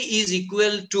tree is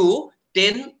equal to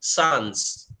 10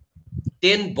 sons,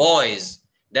 10 boys.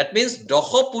 That means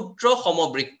Doho Putra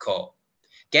Homobriksha.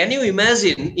 Can you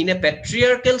imagine in a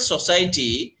patriarchal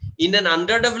society, in an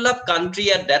underdeveloped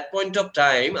country at that point of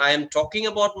time, I am talking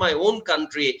about my own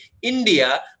country,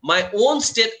 India, my own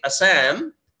state,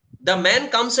 Assam, the man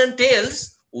comes and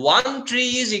tells one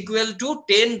tree is equal to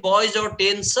 10 boys or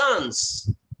 10 sons,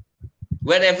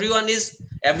 where everyone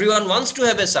wants to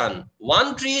have a son.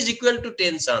 One tree is equal to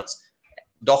 10 sons.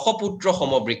 Dahaputra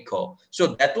Homobriksha.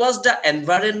 So that was the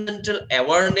environmental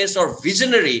awareness or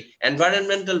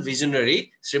environmental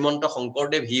visionary, Srimanta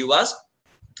Shankardev he was,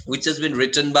 which has been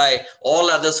written by all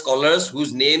other scholars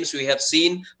whose names we have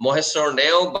seen, Maheshwar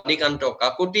Nayak, Banikanto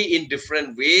Kakoti in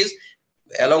different ways,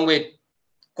 along with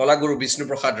Kolaguru Vishnu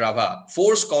Prasad Rava,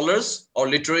 4 scholars or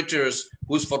literators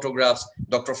whose photographs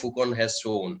Dr. Fukan has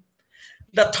shown.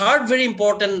 The third very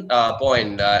important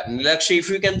point, Nilakshi, if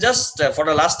you can just for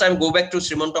the last time go back to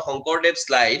Srimanta Shankardev's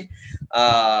slide,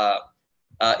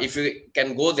 if you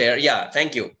can go there. Yeah,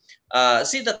 thank you.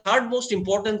 See, the third most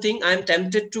important thing, I am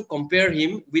tempted to compare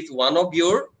him with one of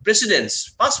your presidents,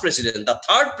 past president, the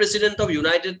third president of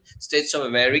United States of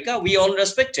America. We all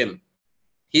respect him.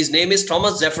 His name is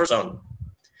Thomas Jefferson.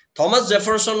 Thomas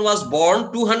Jefferson was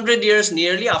born 200 years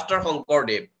nearly after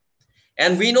Shankardev.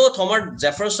 And we know Thomas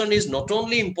Jefferson is not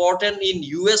only important in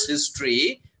US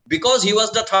history because he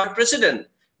was the third president,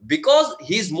 because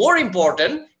he's more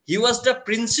important, he was the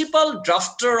principal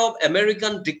drafter of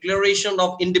American Declaration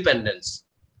of Independence.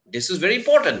 This is very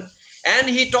important. And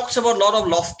he talks about a lot of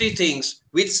lofty things,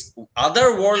 which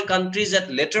other world countries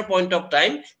at later point of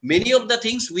time, many of the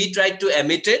things we tried to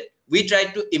imitate, we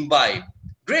tried to imbibe.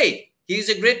 Great, he is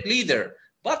a great leader.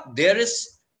 But there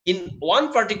is, in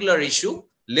one particular issue,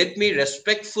 let me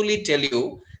respectfully tell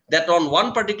you that on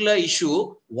one particular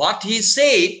issue, what he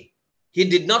said, he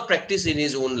did not practice in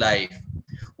his own life.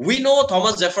 We know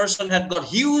Thomas Jefferson had got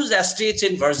huge estates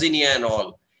in Virginia and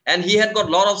all, and he had got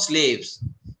a lot of slaves.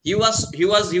 He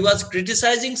was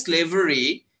criticizing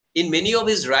slavery in many of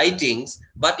his writings,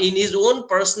 but in his own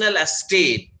personal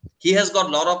estate, he has got a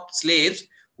lot of slaves,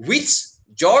 which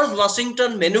George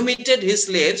Washington manumitted his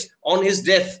slaves on his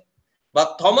death.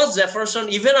 But Thomas Jefferson,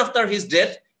 even after his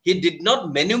death, he did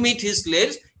not manumit his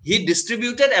slaves. He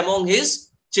distributed among his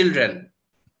children.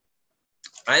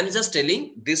 I am just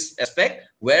telling this aspect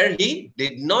where he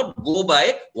did not go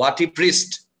by what he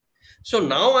preached. So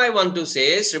now I want to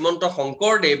say, Srimanta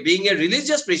Shankardev, being a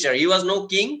religious preacher, he was no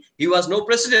king, he was no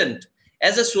president.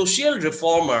 As a social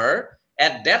reformer,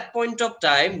 at that point of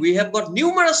time, we have got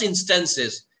numerous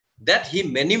instances that he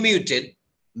manumitted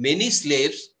many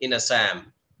slaves in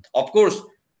Assam. Of course,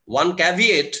 one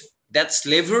caveat that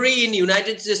slavery in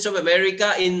United States of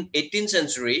America in 18th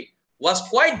century was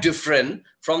quite different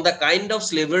from the kind of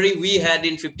slavery we had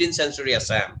in 15th century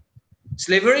Assam.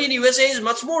 Slavery in USA is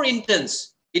much more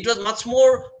intense. It was much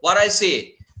more, what I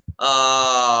say,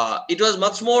 it was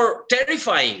much more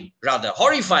terrifying, rather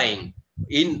horrifying.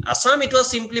 In Assam, it was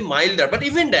simply milder, but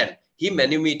even then, he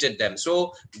manumitted them.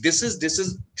 So this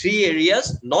is 3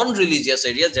 areas, non-religious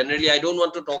areas. Generally, I don't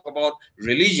want to talk about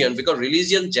religion because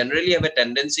religion generally have a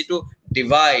tendency to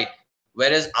divide,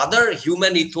 whereas other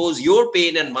human ethos, your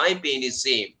pain and my pain is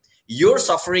same. Your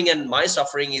suffering and my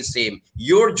suffering is same.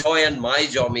 Your joy and my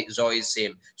joy is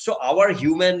same. So our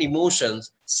human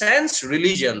emotions, sans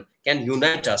religion, can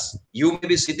unite us. You may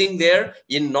be sitting there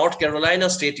in North Carolina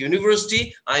State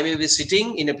University. I may be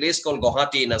sitting in a place called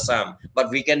Guwahati in Assam. But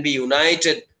we can be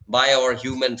united by our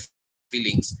human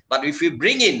feelings. But if we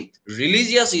bring in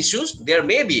religious issues, there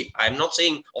may be, I'm not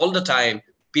saying all the time,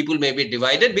 people may be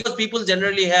divided because people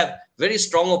generally have very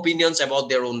strong opinions about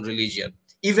their own religion.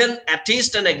 Even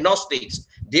atheists and agnostics,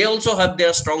 they also have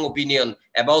their strong opinion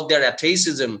about their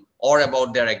atheism or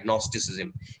about their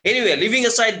agnosticism. Anyway, leaving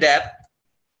aside that,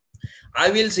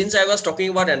 I will, since I was talking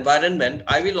about environment,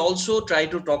 I will also try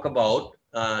to talk about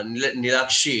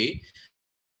Nilakshi,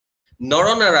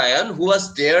 Naranarayan, who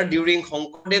was there during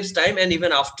Shankardev's time and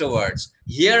even afterwards.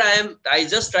 Here I would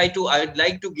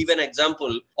like to give an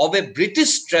example of a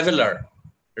British traveler,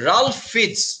 Ralph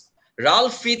Fitz.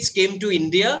 Ralph Fitz came to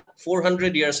India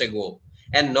 400 years ago,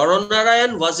 and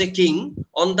Naranarayan was a king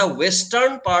on the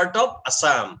western part of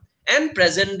Assam and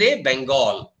present day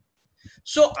Bengal.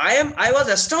 So I was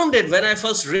astounded when I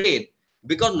first read,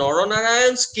 because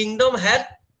Naranarayan's kingdom had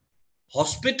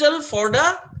hospital for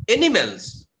the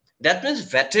animals. That means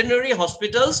veterinary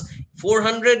hospitals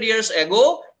 400 years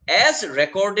ago, as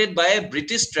recorded by a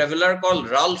British traveler called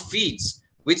Ralph Fitz,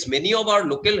 which many of our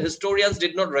local historians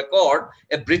did not record.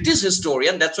 A British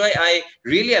historian. That's why I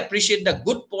really appreciate the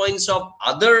good points of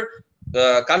other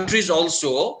countries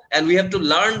also, and we have to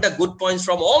learn the good points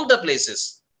from all the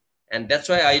places. And that's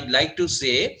why I'd like to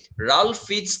say Ralph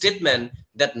Fitz's statement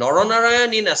that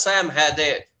Naranarayan in Assam had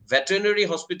a veterinary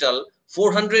hospital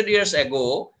 400 years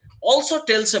ago also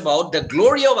tells about the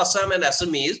glory of Assam and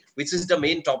Assamese, which is the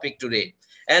main topic today.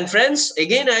 And friends,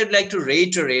 again, I would like to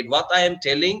reiterate, what I am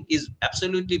telling is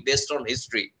absolutely based on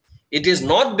history. It is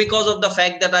not because of the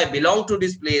fact that I belong to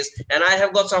this place and I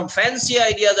have got some fancy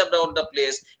ideas about the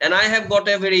place and I have got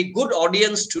a very good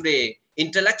audience today,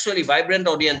 intellectually vibrant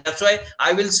audience. That's why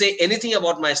I will say anything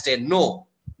about my state. No,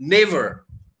 never.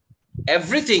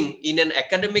 Everything in an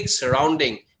academic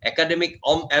surrounding, academic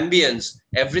ambience,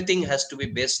 everything has to be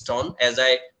based on, as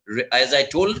I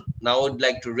told, now I would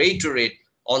like to reiterate,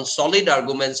 on solid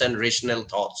arguments and rational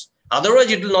thoughts. Otherwise,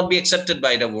 it will not be accepted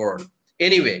by the world.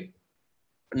 Anyway,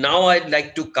 now I'd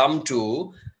like to come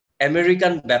to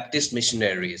American Baptist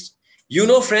missionaries. You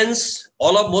know, friends,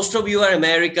 most of you are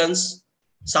Americans.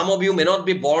 Some of you may not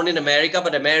be born in America,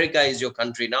 but America is your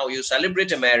country. Now you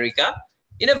celebrate America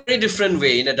in a very different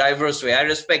way, in a diverse way. I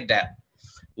respect that.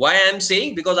 Why I'm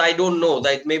saying? Because I don't know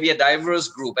that it may be a diverse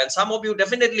group, and some of you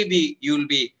definitely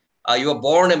you are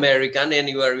born American and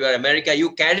you are America.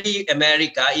 You carry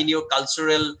America in your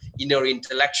cultural, in your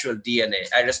intellectual DNA.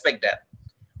 I respect that.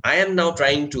 I am now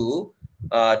trying to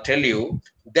tell you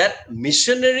that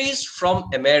missionaries from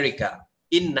America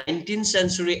in 19th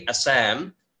century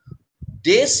Assam,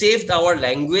 they saved our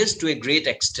language to a great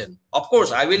extent. Of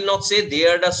course, I will not say they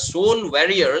are the sole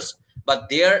warriors, but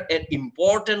they are an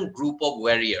important group of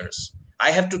warriors. I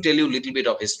have to tell you a little bit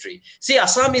of history. See,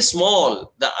 Assam is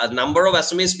small. The number of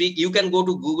Assamese speak, you can go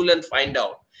to Google and find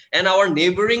out. And our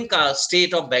neighboring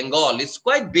state of Bengal is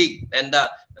quite big. And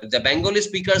the Bengali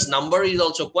speakers number is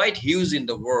also quite huge in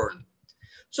the world.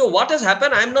 So what has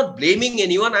happened? I'm not blaming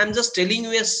anyone. I'm just telling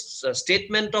you a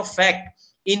statement of fact.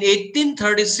 In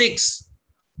 1836,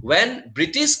 when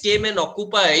British came and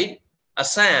occupied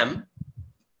Assam,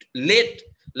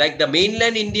 like the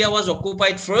mainland India was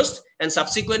occupied first, and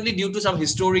subsequently due to some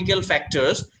historical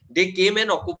factors, they came and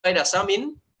occupied Assam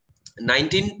in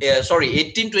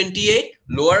 1828,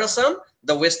 Lower Assam,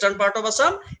 the western part of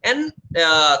Assam, and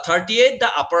 38, the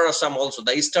Upper Assam also,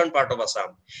 the eastern part of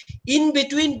Assam. In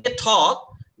between, they thought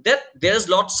that there's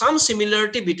some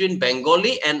similarity between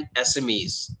Bengali and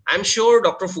Assamese. I'm sure,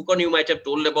 Dr. Fukan, you might have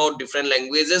told about different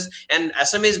languages, and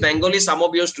Assamese, Bengali, some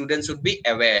of your students would be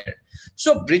aware.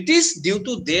 So British, due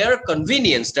to their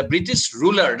convenience, the British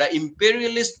ruler, the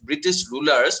imperialist British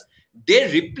rulers, they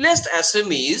replaced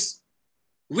Assamese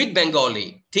with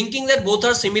Bengali, thinking that both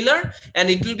are similar and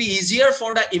it will be easier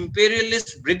for the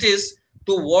imperialist British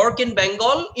to work in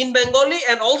Bengali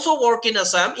and also work in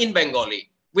Assam in Bengali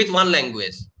with one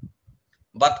language.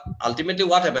 But ultimately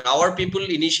what happened? Our people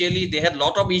initially, they had a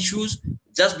lot of issues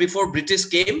just before British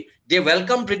came. They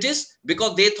welcomed British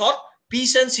because they thought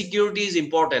peace and security is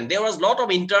important. There was a lot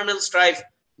of internal strife.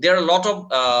 There are a lot of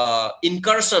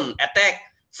incursion, attack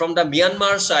from the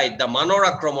Myanmar side, the Manor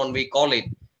Akraman we call it.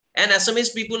 And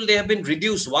Assamese people, they have been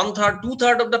reduced. 1/3,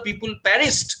 2/3 of the people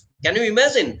perished. Can you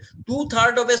imagine?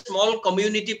 2/3 of a small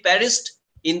community perished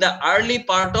in the early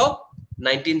part of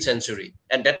 19th century.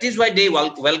 And that is why they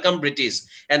welcome British.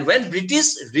 And when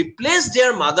British replaced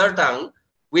their mother tongue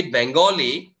with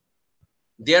Bengali,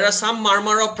 there are some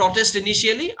murmur of protest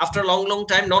initially, after a long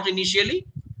time, not initially,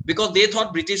 because they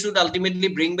thought British would ultimately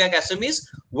bring back Assamese.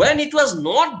 When it was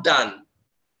not done,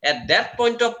 at that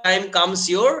point of time comes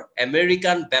your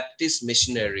American Baptist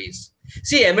missionaries.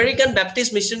 See, American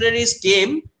Baptist missionaries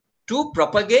came to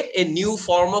propagate a new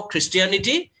form of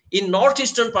Christianity in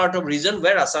northeastern part of region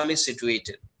where Assam is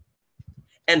situated.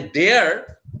 And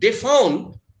there they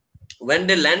found, when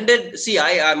they landed, see,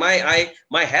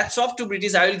 my hats off to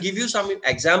British. I will give you some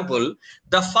example.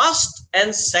 The first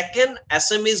and second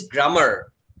Assamese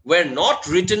grammar were not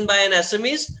written by an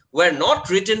Assamese, were not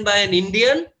written by an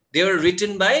Indian, they were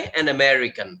written by an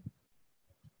American.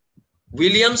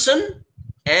 Williamson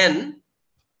and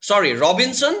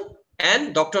Robinson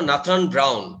and Dr. Nathan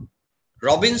Brown.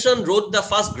 Robinson wrote the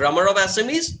first grammar of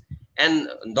Assamese, and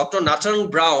Dr. Nathan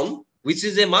Brown, which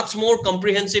is a much more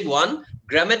comprehensive one,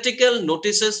 grammatical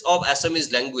notices of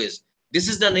Assamese language. This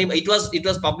is the name. It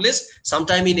was published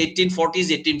sometime in 1840s,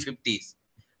 1850s.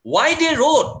 Why they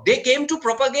wrote? They came to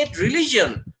propagate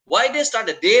religion. Why they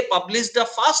started? They published the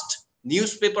first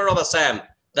newspaper of Assam.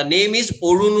 The name is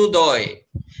Orunodoy.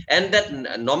 And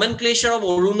that nomenclature of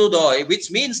Orunodoy, which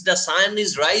means the sun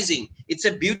is rising. It's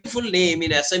a beautiful name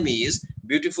in Assamese.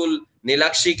 Beautiful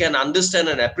Nilakshi can understand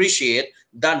and appreciate.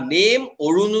 The name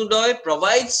Orunodoy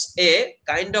provides a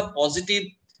kind of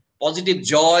positive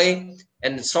joy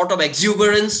and sort of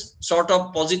exuberance, sort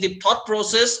of positive thought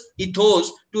process,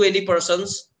 ethos to any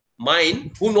person's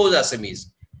mind who knows Assamese.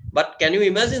 But can you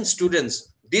imagine,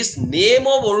 students, this name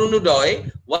of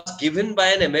Orunodoy was given by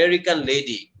an American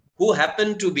lady who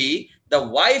happened to be the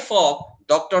wife of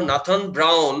Dr. Nathan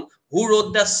Brown, who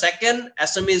wrote the second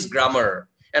Assamese grammar,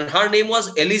 and her name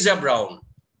was Eliza Brown.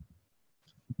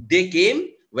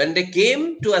 When they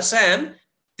came to Assam,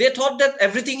 they thought that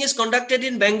everything is conducted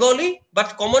in Bengali,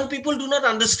 but common people do not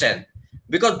understand,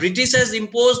 because British has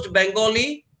imposed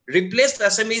Bengali, replaced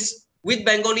Assamese with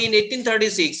Bengali in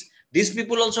 1836. These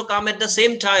people also come at the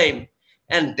same time,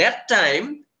 and that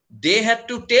time they had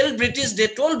to tell British, they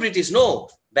told British, no,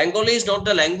 Bengali is not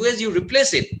the language, you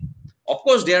replace it. Of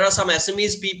course, there are some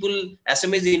Assamese people,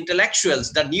 Assamese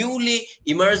intellectuals, the newly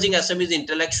emerging Assamese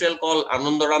intellectual called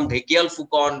Anandaram Dhekial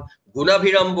Fukan,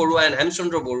 Gunabhiram Borua and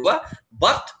Hemchandra Borua,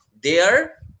 but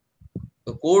their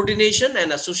coordination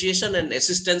and association and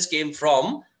assistance came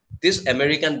from this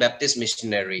American Baptist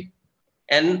missionary.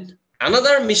 And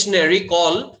another missionary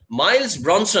called Miles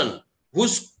Bronson,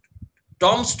 whose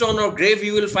tombstone or grave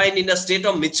you will find in the state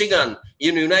of Michigan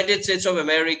in United States of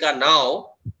America now.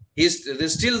 He's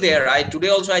still there. Today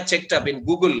also I checked up in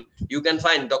Google. You can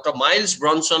find Dr. Miles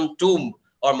Bronson tomb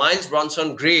or Miles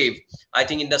Bronson grave, I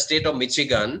think in the state of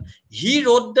Michigan. He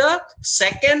wrote the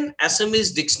second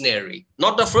Assamese dictionary,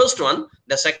 not the first one,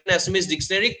 the second Assamese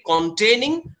dictionary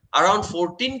containing around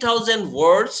 14,000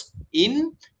 words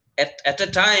at a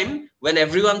time when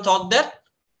everyone thought that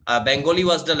Bengali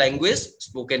was the language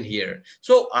spoken here.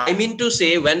 So I mean to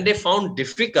say, when they found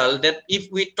difficult that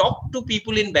if we talk to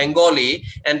people in Bengali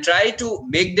and try to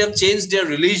make them change their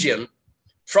religion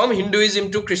from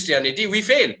Hinduism to Christianity, we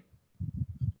fail.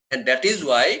 And that is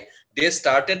why they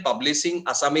started publishing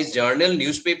Assamese journal,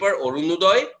 newspaper,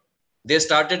 Orunodoy. They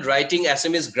started writing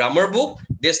Assamese grammar book.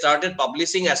 They started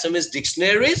publishing Assamese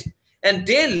dictionaries. And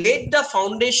they laid the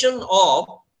foundation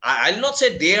of, I'll not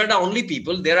say they are the only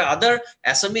people. There are other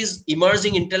Assamese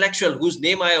emerging intellectuals whose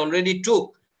name I already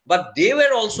took. But they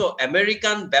were also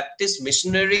American Baptist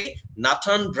missionary,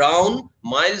 Nathan Brown,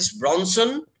 Miles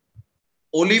Bronson,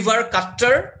 Oliver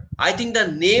Cutter. I think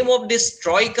the name of this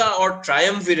troika or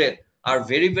triumvirate are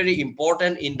very, very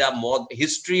important in the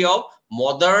history of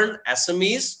modern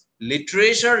Assamese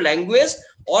literature, language,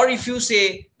 or if you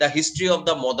say the history of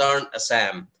the modern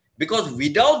Assam. Because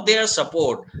without their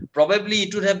support, probably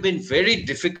it would have been very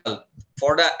difficult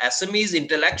for the Assamese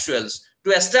intellectuals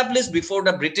to establish before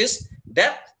the British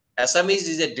that Assamese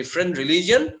is a different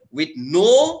religion with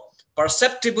no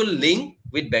perceptible link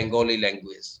with Bengali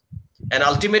language. And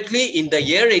ultimately, in the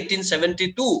year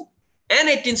 1872 and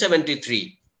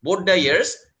 1873, both the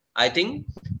years, I think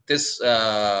this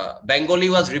Bengali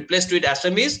was replaced with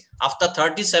Assamese after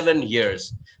 37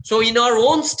 years. So in our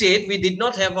own state, we did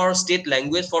not have our state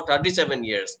language for 37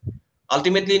 years.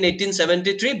 Ultimately, in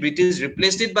 1873, British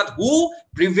replaced it. But who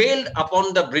prevailed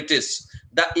upon the British?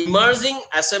 The emerging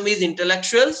Assamese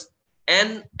intellectuals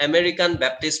and American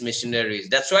Baptist missionaries.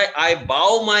 That's why I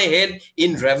bow my head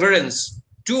in reverence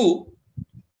to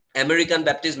American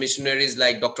Baptist missionaries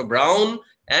like Dr. Brown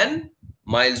and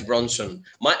Miles Bronson.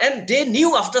 And they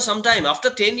knew after some time, after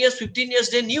 10 years, 15 years,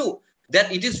 they knew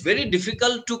that it is very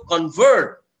difficult to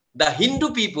convert the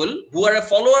Hindu people who are a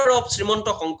follower of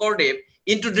Srimanto Konkordev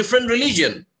into different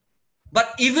religion.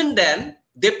 But even then,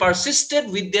 they persisted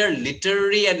with their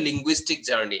literary and linguistic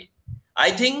journey.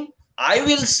 I think I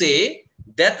will say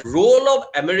that role of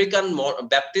American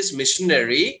Baptist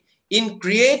missionary in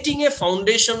creating a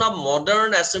foundation of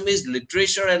modern Assamese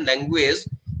literature and language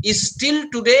is still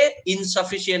today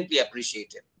insufficiently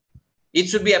appreciated. It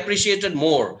should be appreciated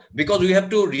more because we have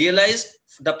to realize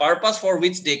the purpose for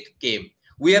which they came.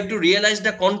 We have to realize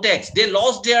the context. They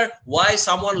lost their wife,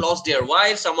 someone lost their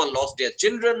wife, someone lost their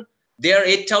children. They are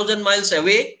 8,000 miles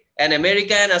away, and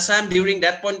America and Assam during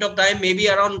that point of time, maybe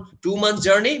around 2 months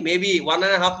journey, maybe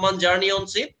 1.5 month journey on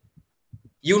ship.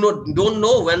 You don't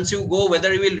know once you go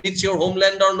whether you will reach your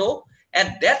homeland or no.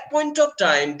 At that point of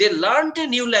time, they learned a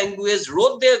new language,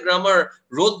 wrote their grammar,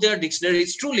 wrote their dictionary.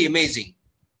 It's truly amazing.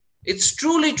 It's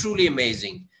truly, truly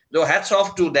amazing. So hats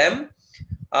off to them.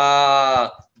 Uh,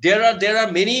 there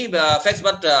are many facts,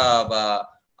 but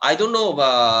I don't know,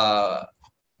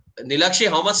 Nilakshi,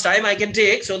 how much time I can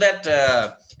take so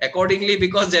that accordingly,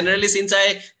 because generally since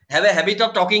I have a habit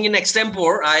of talking in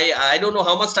extempore, I don't know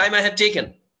how much time I have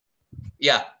taken.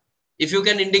 Yeah, if you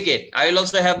can indicate, I will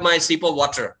also have my sip of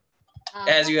water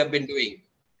as you have been doing.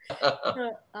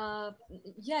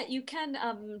 Yeah, you can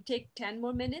take 10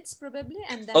 more minutes probably,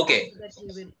 and then Okay. after that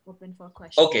we will open for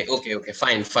questions. Okay.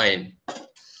 Fine.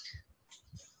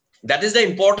 That is the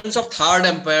importance of third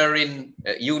umpire in,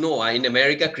 in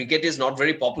America, cricket is not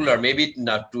very popular. Maybe in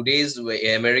today's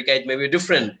America, it may be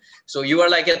different. So you are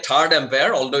like a third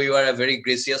umpire, although you are a very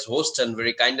gracious host and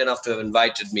very kind enough to have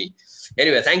invited me.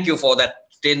 Anyway, thank you for that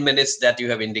 10 minutes that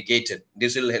you have indicated.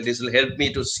 This will help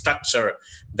me to structure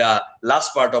the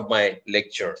last part of my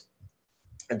lecture.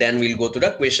 Then we'll go to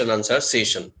the question answer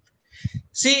session.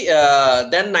 See,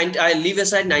 then I leave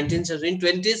aside 19th century. In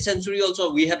 20th century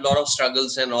also, we had a lot of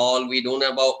struggles and all. We don't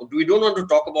want to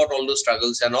talk about all those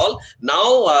struggles and all.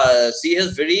 Now, she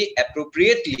has very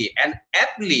appropriately and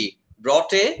aptly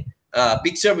brought a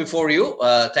picture before you,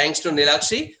 thanks to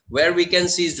Nilakshi, where we can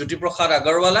see Jyoti Prasad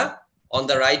Agarwala on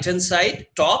the right-hand side,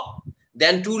 top.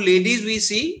 Then two ladies we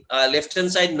see,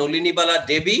 left-hand side, Nolini Bala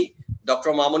Devi,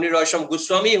 Dr. Mamoni Roysham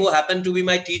Goswami, who happened to be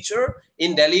my teacher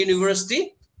in Delhi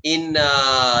University in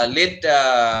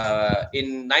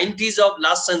in 90s of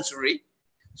last century.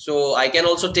 So I can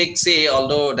also say,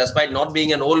 although despite not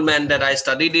being an old man, that I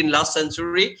studied in last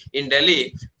century in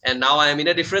Delhi, and now I am in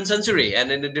a different century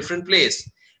and in a different place.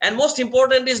 And most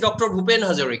important is Dr. Bhupen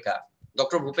Hazarika.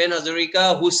 Dr. Bhupen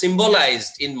Hazarika, who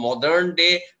symbolized in modern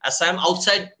day Assam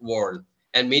outside world.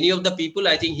 And many of the people,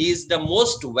 I think he is the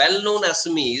most well-known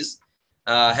Assamese,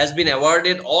 has been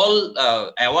awarded. All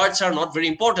awards are not very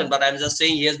important, but I'm just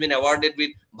saying he has been awarded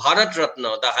with Bharat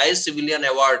Ratna, the highest civilian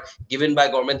award given by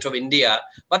Government of India.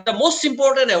 But the most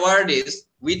important award is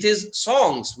with his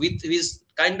songs, with his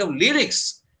kind of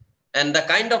lyrics and the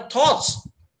kind of thoughts.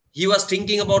 He was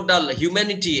thinking about the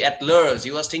humanity at large.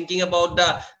 He was thinking about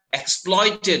the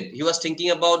exploited. He was thinking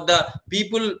about the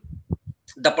people,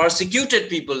 the persecuted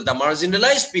people, the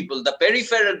marginalized people, the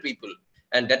peripheral people.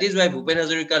 And that is why Bhupen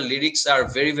Hazarika lyrics are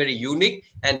very, very unique.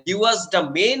 And he was the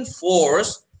main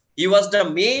force. He was the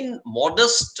main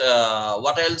modest,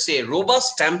 what I'll say,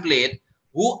 robust template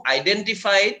who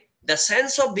identified the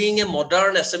sense of being a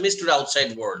modern Assamese to the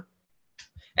outside world.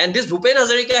 And this Bhupen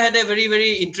Hazarika had a very,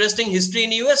 very interesting history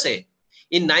in USA.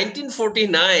 In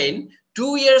 1949,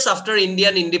 2 years after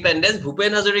Indian independence,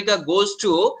 Bhupen Hazarika goes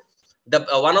to the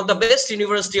one of the best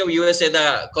university of USA,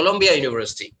 the Columbia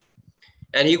University.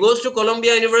 And he goes to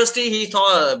Columbia University. He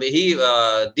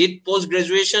did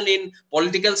post-graduation in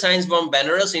political science from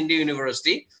Banaras Hindu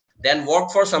University, then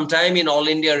worked for some time in All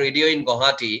India Radio in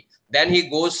Guwahati. Then he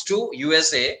goes to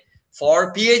USA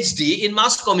for PhD in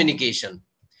mass communication.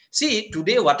 See,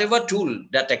 today, whatever tool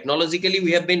that technologically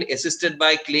we have been assisted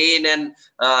by Klein and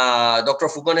Dr.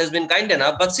 Fukan has been kind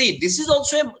enough. But see, this is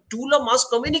also a tool of mass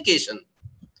communication.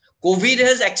 COVID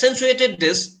has accentuated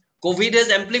this. COVID has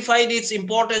amplified its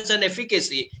importance and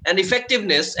efficacy and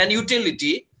effectiveness and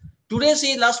utility. Today,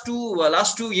 see, last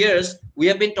two years, we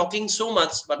have been talking so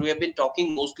much, but we have been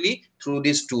talking mostly through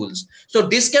these tools. So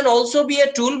this can also be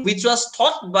a tool which was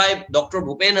taught by Dr.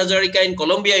 Bhupen Hazarika in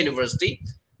Columbia University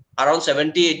around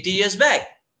 70, 80 years back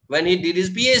when he did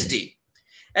his PhD.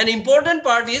 An important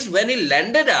part is when he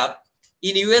landed up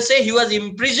in USA, he was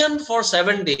imprisoned for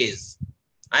 7 days.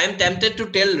 I am tempted to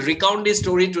recount this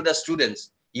story to the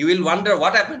students. You will wonder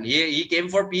what happened. He came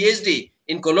for PhD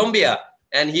in Columbia,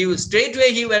 and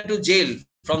straightway he went to jail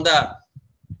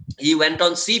he went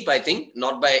on ship, I think,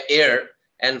 not by air.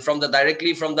 And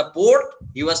directly from the port,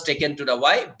 he was taken to the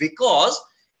why? Because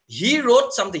he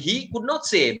wrote something he could not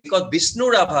say, because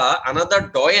Vishnu Rabha, another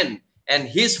doyen, and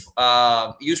his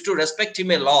used to respect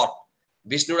him a lot.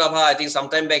 Vishnu Rabha, I think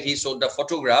sometime back he showed the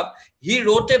photograph. He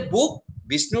wrote a book.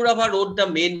 Vishnu Rabha wrote the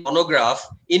main monograph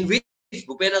in which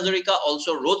Bhupen Hazarika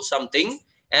also wrote something,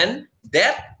 and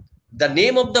that the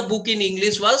name of the book in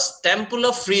English was Temple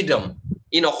of Freedom.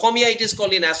 In Assamiese it is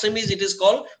called, in Assamese it is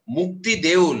called Mukti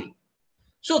Deul.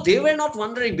 So they were not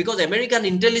wondering, because American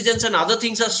intelligence and other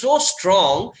things are so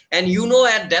strong. And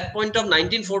at that point of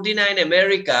 1949,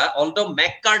 America, although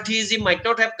McCarthyism might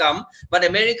not have come, but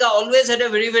America always had a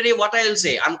very, very, what I'll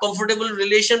say, uncomfortable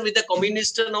relation with the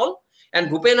communists and all. And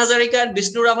Bhupen Hazarika and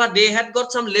Vishnu Rabha, they had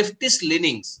got some leftist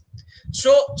leanings.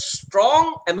 So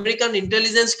strong American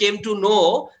intelligence came to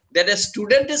know that a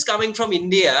student is coming from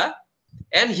India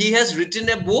and he has written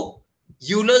a book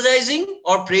eulogizing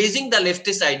or praising the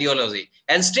leftist ideology.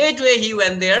 And straightway he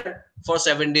went there for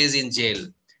 7 days in jail.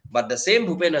 But the same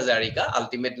Bhupen Hazarika,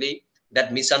 ultimately,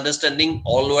 that misunderstanding,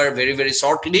 all were very, very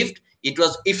short-lived. It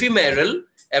was ephemeral.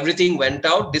 Everything went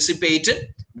out,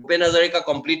 dissipated. Bhupen Hazarika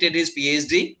completed his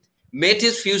PhD, met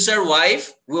his future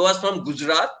wife, who was from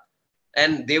Gujarat,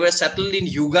 and they were settled in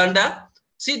Uganda.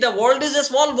 See, the world is a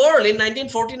small world in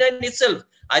 1949 itself.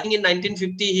 I think in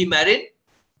 1950 he married.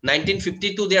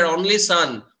 1952, their only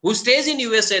son, who stays in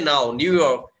USA now, New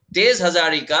York, Tej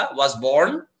Hazarika, was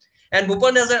born. And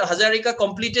Bhupen Hazarika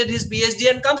completed his PhD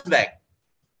and comes back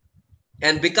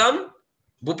and become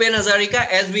Bhupen Hazarika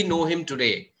as we know him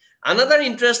today. Another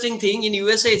interesting thing in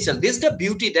USA itself, this is the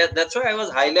beauty, that's why I was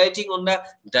highlighting on the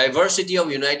diversity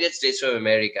of United States of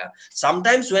America.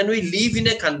 Sometimes when we live in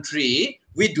a country,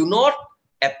 we do not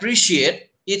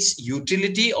appreciate its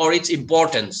utility or its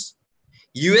importance.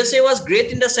 USA was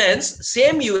great in the sense,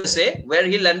 same USA where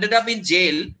he landed up in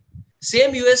jail,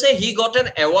 same USA, he got an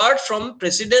award from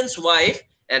president's wife,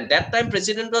 and that time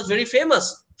president was very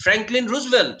famous, Franklin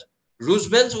Roosevelt.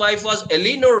 Roosevelt's wife was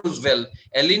Eleanor Roosevelt.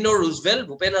 Eleanor Roosevelt,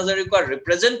 Bhupen Hazarika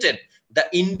represented the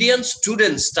Indian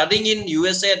students studying in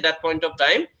USA at that point of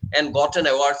time and got an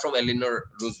award from Eleanor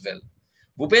Roosevelt.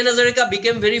 Bhupen Hazarika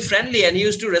became very friendly and he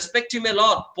used to respect him a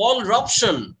lot. Paul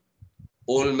Robeson,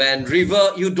 Old Man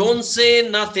River, you don't say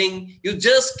nothing, you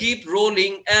just keep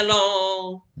rolling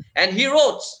along. And he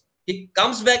wrote, he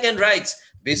comes back and writes,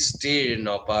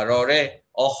 Bistirno parore,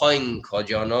 Ohoinkho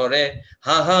jonore,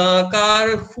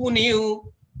 hahakar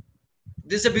huniu.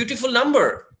 This is a beautiful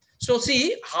number. So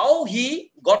see how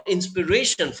he got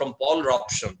inspiration from Paul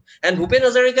Robeson. And Bhupen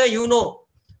Hazarika, you know,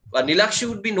 Nilakshi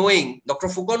would be knowing, Dr.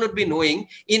 Fukan would be knowing,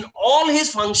 in all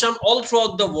his function all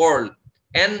throughout the world.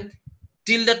 And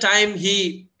till the time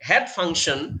he had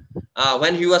function,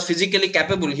 when he was physically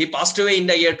capable, he passed away in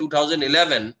the year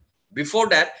 2011. Before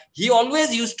that, he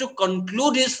always used to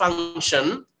conclude his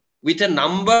function with a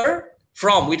number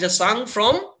from, with a song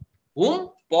from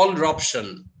whom? Paul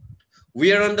Robeson.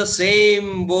 We are on the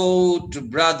same boat,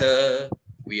 brother.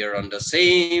 We are on the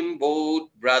same boat,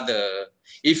 brother.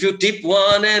 If you tip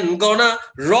one and gonna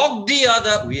rock the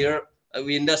other, we're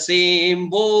in the same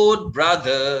boat,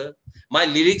 brother. My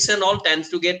lyrics and all tends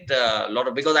to get a lot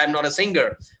of, because I'm not a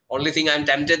singer. Only thing I'm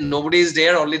tempted, nobody is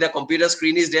there, only the computer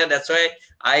screen is there. That's why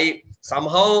I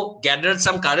somehow gathered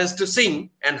some courage to sing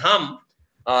and hum,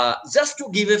 just to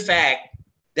give a fact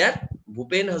that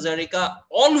Bhupen Hazarika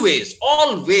always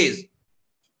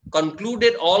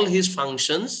concluded all his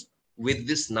functions with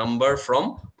this number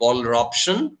from Paul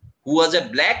Robeson, who was a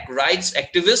black rights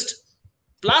activist,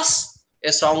 plus a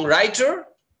songwriter,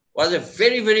 was a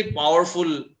very, very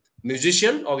powerful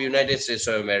musician of United States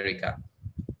of America.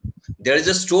 There is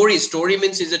a story. Story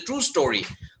means it's a true story.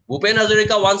 Bhupen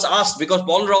Hazarika once asked, because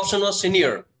Paul Robeson was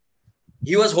senior,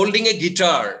 he was holding a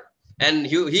guitar and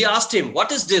he asked him,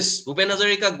 what is this? Bhupen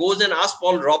Hazarika goes and asks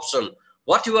Paul Robeson,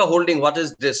 what you are holding, what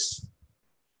is this?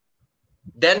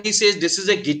 Then he says, this is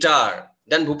a guitar.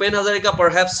 Then Bhupen Hazarika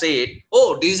perhaps said,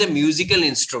 oh, this is a musical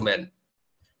instrument.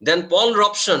 Then Paul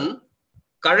Robeson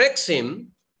corrects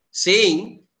him,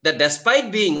 saying that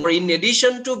despite being, or in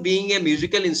addition to being a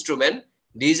musical instrument,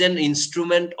 this is an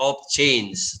instrument of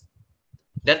change.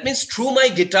 That means through my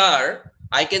guitar,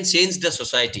 I can change the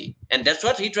society. And that's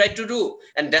what he tried to do.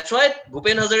 And that's why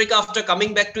Bhupen Hazarika, after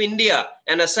coming back to India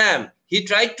and Assam, he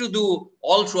tried to do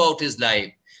all throughout his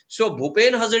life. So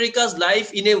Bhupen Hazarika's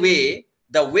life, in a way,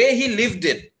 the way he lived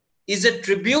it is a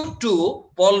tribute to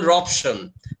Paul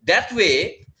Robeson. That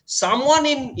way, someone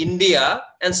in India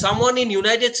and someone in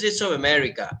United States of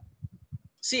America,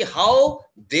 see how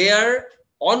they are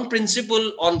on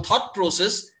principle, on thought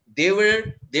process, they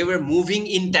were moving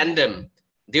in tandem.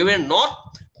 They were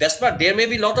not, despite there may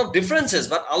be a lot of differences,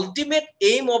 but ultimate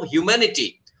aim of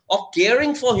humanity, of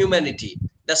caring for humanity,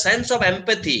 the sense of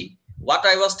empathy, what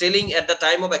I was telling at the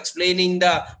time of explaining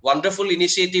the wonderful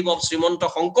initiative of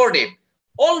Srimanto Shonkordev,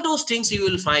 all those things you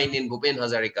will find in Bhupen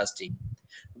Hazarika's team.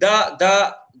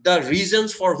 The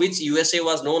reasons for which USA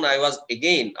was known,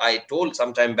 I told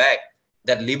some time back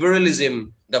that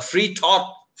liberalism, the free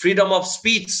thought, freedom of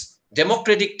speech,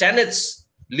 democratic tenets,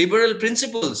 liberal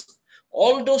principles,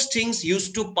 all those things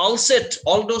used to pulsate,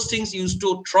 all those things used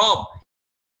to throb.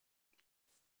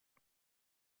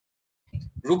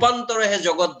 Rupantore he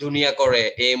jagat dunia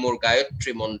kore e mor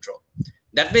gayatri mantra.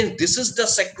 That means this is the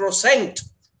sacrosanct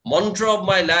mantra of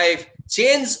my life.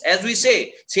 Change, as we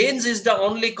say, change is the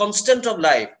only constant of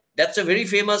life. That's a very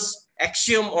famous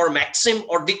axiom or maxim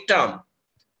or dictum.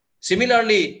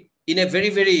 Similarly, in a very,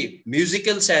 very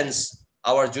musical sense,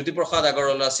 our Jyoti Prasad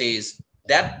Agarwala says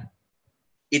that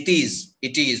it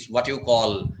is what you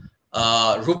call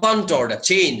rupantar, the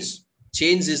change.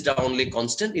 Change is the only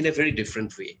constant in a very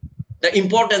different way. The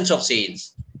importance of change,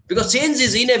 because change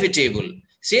is inevitable.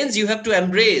 Change you have to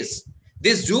embrace.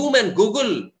 This Zoom and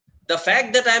Google, the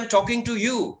fact that I am talking to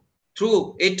you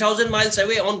through 8,000 miles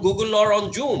away on Google or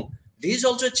on Zoom, this is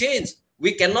also change.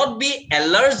 We cannot be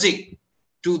allergic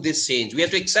to this change. We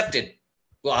have to accept it.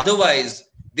 So otherwise,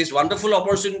 this wonderful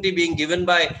opportunity being given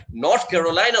by North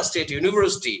Carolina State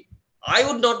University, I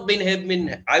would not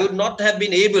have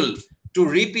been able to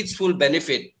reap its full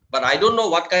benefit. But I don't know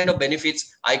what kind of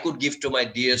benefits I could give to my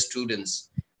dear students.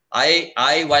 I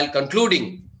while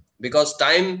concluding, because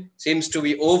time seems to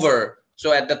be over,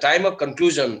 so at the time of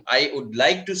conclusion, I would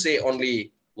like to say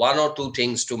only one or two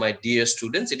things to my dear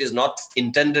students. It is not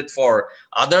intended for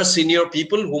other senior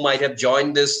people who might have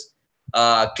joined this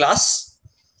class.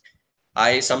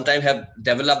 I sometimes have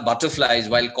developed butterflies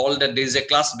while called that there is a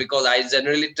class, because I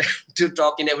generally try to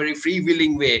talk in a very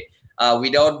freewheeling way,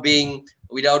 without being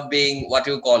what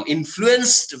you call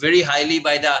influenced very highly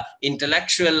by the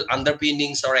intellectual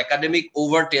underpinnings or academic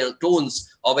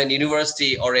overtones of an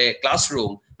university or a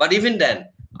classroom. But even then,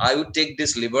 I would take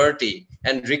this liberty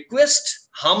and request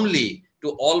humbly to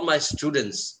all my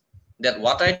students that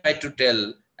what I try to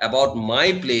tell about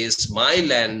my place, my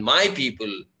land, my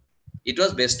people, it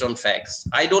was based on facts.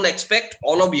 I don't expect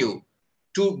all of you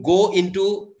to go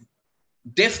into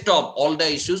depth of all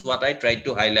the issues what I tried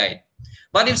to highlight.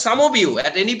 But if some of you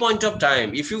at any point of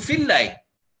time, if you feel like,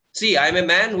 see, I'm a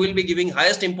man who will be giving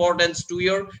highest importance to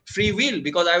your free will,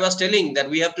 because I was telling that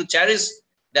we have to cherish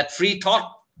that free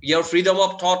thought, your freedom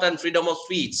of thought and freedom of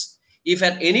speech. If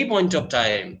at any point of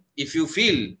time, if you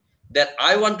feel that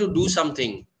I want to do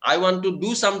something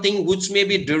which may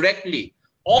be directly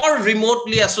or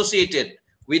remotely associated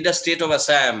with the state of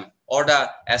Assam or the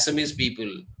Assamese people,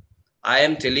 I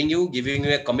am telling you, giving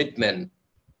you a commitment,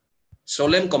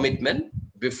 solemn commitment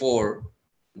before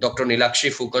Dr.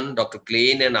 Nilakshi Fukan, Dr.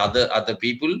 Klein and other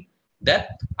people,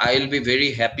 that I will be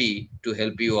very happy to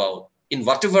help you out in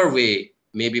whatever way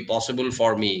may be possible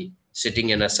for me sitting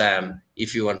in Assam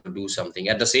if you want to do something.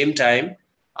 At the same time,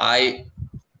 I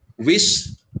wish,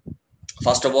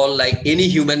 first of all, like any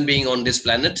human being on this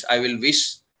planet, I will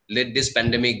wish, let this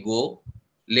pandemic go.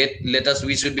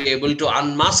 We should be able to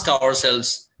unmask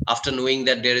ourselves after knowing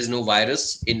that there is no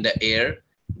virus in the air.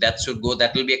 That should go.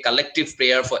 That will be a collective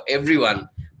prayer for everyone.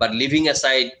 But leaving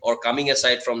aside or coming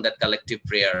aside from that collective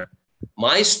prayer,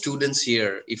 my students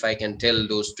here, if I can tell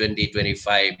those 20,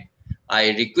 25, I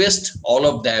request all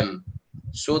of them,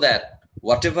 so that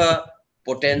whatever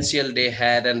potential they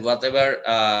had and whatever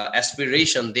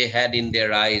aspiration they had in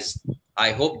their eyes,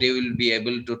 I hope they will be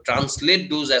able to translate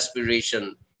those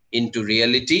aspirations into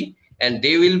reality, and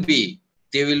they will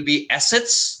be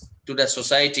assets to the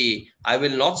society. I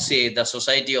will not say the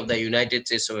society of the United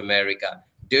States of America.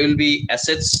 They will be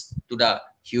assets to the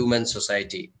human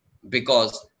society,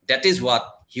 because that is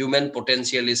what human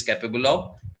potential is capable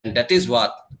of, and that is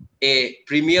what a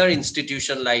premier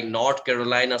institution like North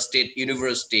Carolina State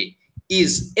University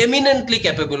is eminently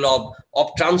capable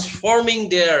of transforming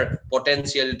their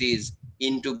potentialities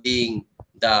into being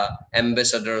the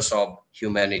ambassadors of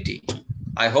humanity.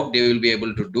 I hope they will be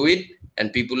able to do it,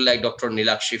 and people like Dr.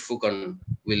 Nilakshi Fukan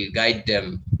will guide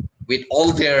them with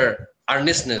all their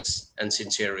earnestness and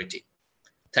sincerity.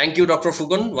 Thank you, Dr.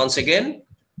 Fukan, once again.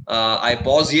 I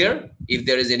pause here. If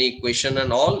there is any question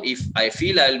and all, if I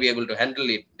feel I'll be able to handle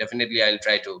it, definitely I'll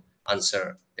try to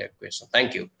answer their question.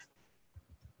 Thank you.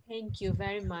 Thank you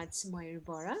very much, Mayur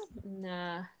Bora.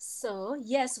 So,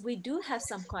 yes, we do have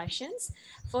some questions.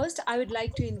 First, I would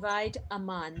like to invite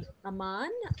Aman.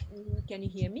 Aman, can you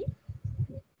hear me?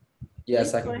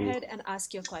 Yes, Please I go can hear ahead and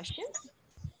ask your question.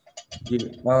 you.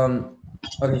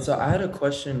 Okay, so I had a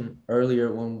question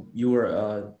earlier when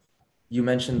you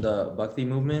mentioned the Bhakti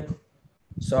movement.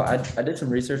 So I did some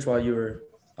research while you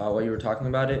were talking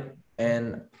about it,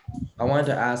 and I wanted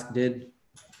to ask, did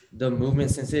the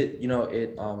movement, since the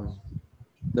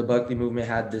Bhakti movement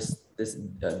had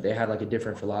they had like a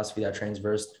different philosophy that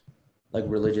transversed like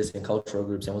religious and cultural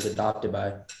groups and was adopted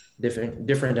by different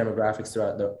demographics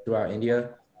throughout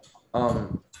India.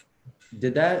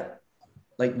 Did that,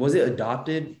 like, was it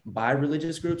adopted by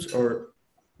religious groups, or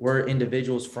were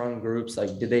individuals from groups,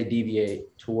 like, did they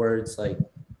deviate towards like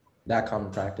that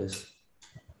common practice?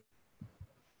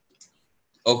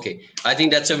 Okay, I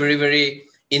think that's a very, very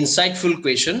insightful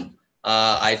question.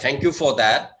 I thank you for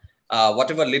that.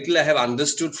 Whatever little I have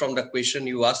understood from the question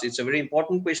you asked, it's a very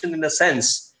important question in the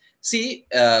sense. See,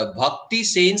 Bhakti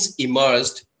saints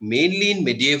emerged mainly in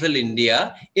medieval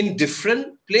India in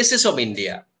different places of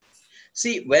India.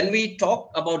 See, when we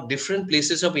talk about different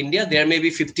places of India, there may be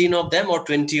 15 of them or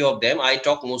 20 of them. I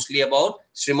talk mostly about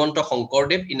Srimanta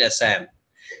Shankardev in Assam.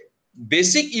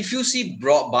 Basic, if you see,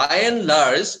 by and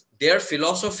large, their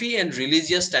philosophy and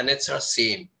religious tenets are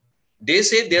same. They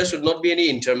say there should not be any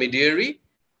intermediary.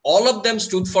 All of them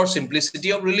stood for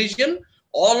simplicity of religion.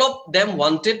 All of them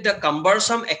wanted the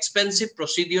cumbersome, expensive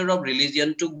procedure of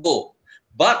religion to go.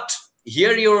 But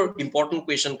here your important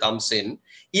question comes in.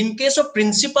 In case of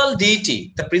principal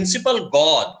deity, the principal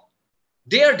God,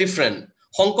 they are different.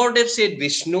 Shankardev said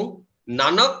Vishnu.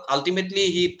 Nanak, ultimately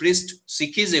he preached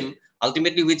Sikhism,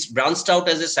 ultimately which branched out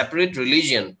as a separate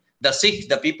religion. The Sikh,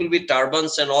 the people with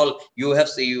turbans and all,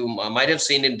 you might have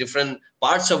seen in different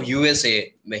parts of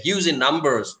USA, huge in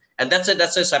numbers, and that's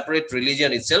a separate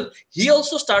religion itself. He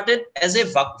also started as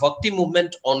a bhakti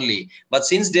movement only, but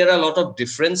since there are a lot of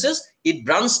differences, it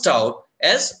branched out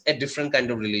as a different kind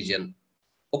of religion.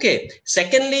 Okay.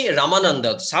 Secondly,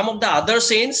 Ramananda. Some of the other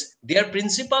saints, their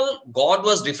principal God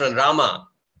was different, Rama.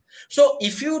 So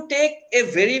if you take a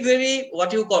very, very,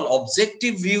 what you call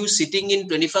objective view sitting in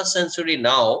 21st century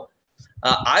now,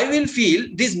 I will feel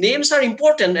these names are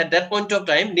important at that point of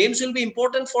time. Names will be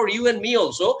important for you and me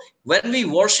also when we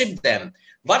worship them.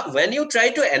 But when you try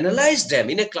to analyze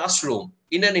them in a classroom,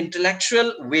 in an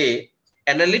intellectual way,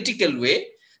 analytical way,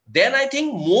 then I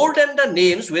think more than the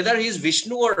names, whether he is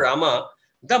Vishnu or Rama,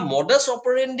 the modus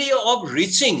operandi of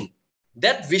reaching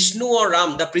that Vishnu or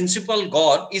Ram, the principal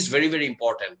God, is very, very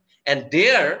important. And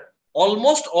there,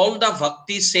 almost all the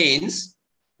Bhakti saints,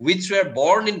 which were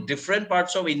born in different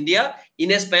parts of India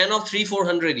in a span of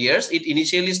 300-400 years. It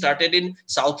initially started in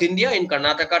South India, in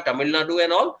Karnataka, Tamil Nadu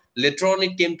and all. Later on,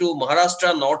 it came to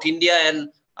Maharashtra, North India and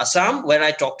Assam, where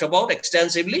I talked about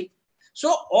extensively.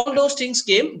 So all those things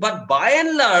came, but by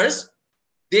and large,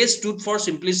 they stood for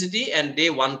simplicity and they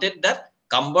wanted that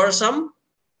cumbersome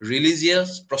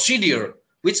religious procedure,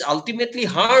 which ultimately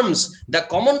harms the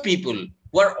common people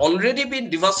who are already been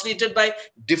devastated by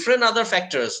different other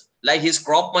factors, like his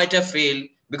crop might have failed,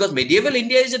 because medieval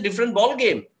India is a different ball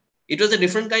game. It was a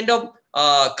different kind of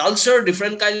culture,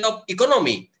 different kind of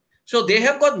economy. So they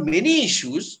have got many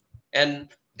issues, and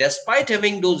despite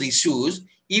having those issues,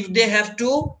 if they have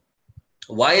to,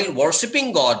 while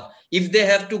worshipping God, if they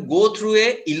have to go through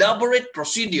a elaborate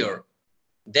procedure,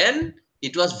 then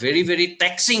it was very, very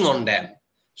taxing on them.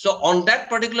 So on that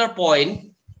particular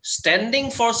point,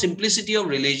 standing for simplicity of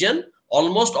religion,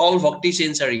 almost all Bhakti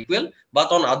saints are equal.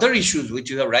 But on other issues, which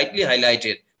you have rightly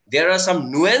highlighted, there are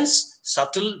some nuanced,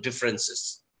 subtle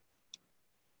differences.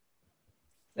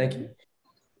 Thank you.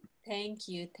 Thank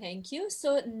you. Thank you.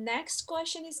 So next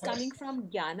question is coming from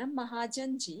Gyanam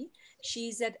Mahajanji.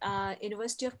 She's at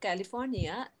University of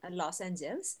California, Los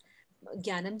Angeles.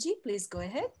 Gyanamji, please go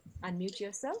ahead. Unmute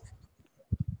yourself.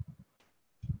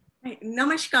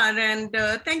 Namaskar, and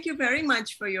thank you very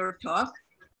much for your talk.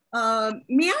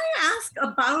 May I ask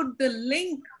about the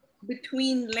link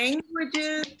between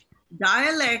languages,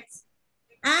 dialects,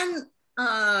 and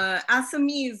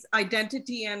Assamese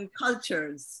identity and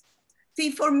cultures?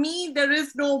 See, for me, there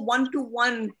is no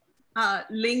one-to-one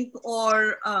link,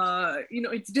 or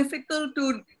it's difficult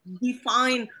to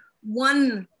define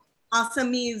one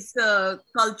Assamese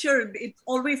culture. It's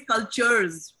always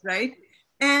cultures, right?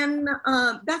 And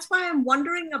that's why I'm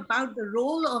wondering about the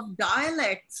role of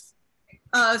dialects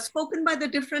spoken by the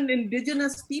different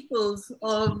indigenous peoples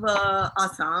of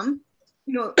Assam.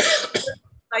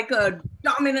 Like a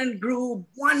dominant group,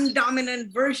 one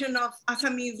dominant version of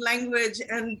Assamese language,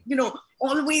 and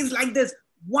always like this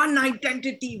one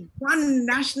identity, one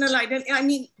national identity. I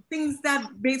mean, things that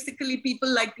basically people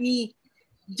like me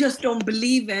just don't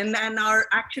believe in and are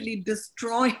actually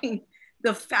destroying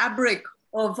the fabric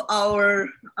of our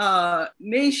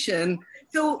nation.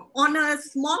 So on a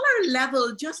smaller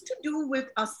level, just to do with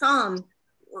Assam,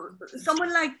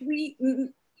 someone like me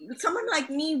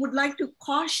would like to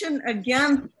caution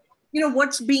against,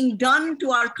 what's being done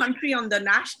to our country on the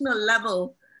national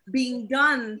level, being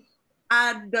done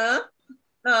at the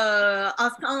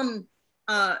Assam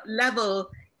level,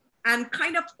 and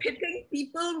kind of pitting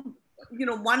people,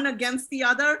 one against the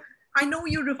other. I know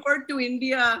you referred to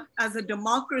India as a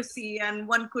democracy, and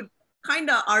one could kind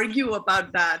of argue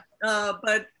about that.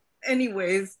 But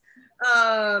anyways,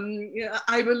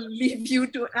 I will leave you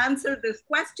to answer this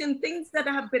question. Things that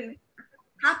have been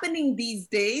happening these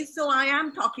days. So I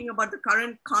am talking about the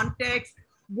current context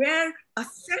where a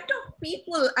set of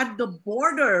people at the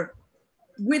border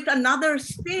with another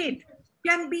state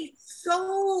can be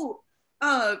so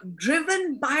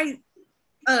driven by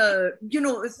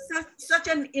such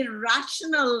an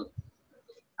irrational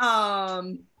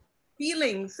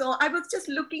feeling. So I was just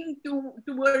looking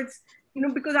towards you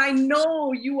know, because I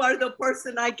know you are the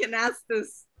person I can ask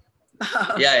this.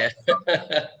 Yeah.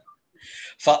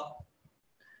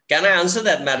 Can I answer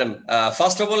that, madam?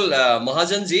 First of all,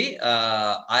 Mahajanji,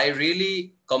 I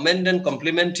really commend and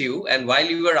compliment you. And while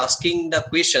you were asking the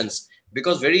questions,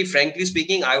 because very frankly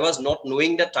speaking, I was not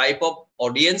knowing the type of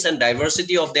audience and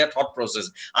diversity of their thought process.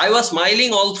 I was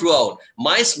smiling all throughout.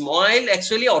 My smile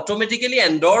actually automatically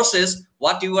endorses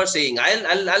what you are saying.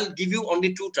 I'll give you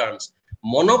only two terms.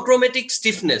 Monochromatic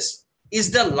stiffness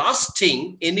is the last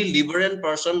thing any liberal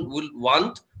person will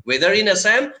want, whether in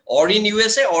Assam or in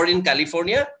USA or in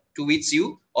California, to which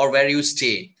you or where you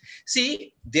stay.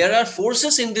 See, there are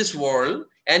forces in this world,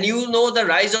 and you know the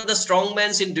rise of the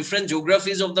strongmans in different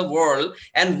geographies of the world.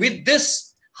 And with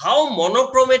this, how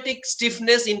monochromatic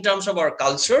stiffness in terms of our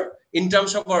culture, in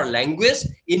terms of our language,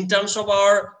 in terms of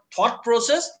our thought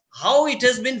process, how it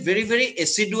has been very, very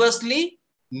assiduously,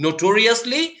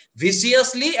 notoriously,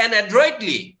 viciously, and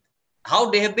adroitly, how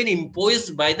they have been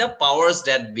imposed by the powers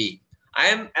that be. I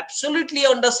am absolutely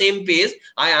on the same page.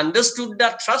 I understood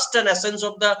the thrust and essence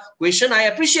of the question. I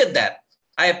appreciate that.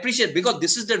 I appreciate, because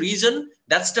this is the reason,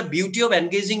 that's the beauty of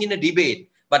engaging in a debate.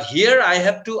 But here I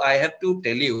have to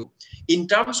tell you, in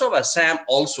terms of Assam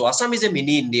also, Assam is a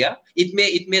mini India. It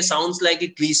may sounds like a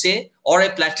cliche or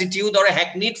a platitude or a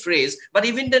hackneyed phrase, but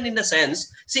even then, in a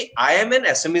sense, see, I am an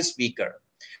Assamese speaker.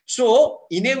 So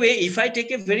in a way, if I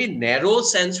take a very narrow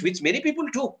sense, which many people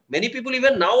do, many people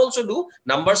even now also do,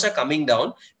 numbers are coming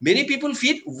down. Many people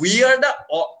feel we are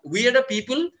the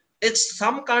people. It's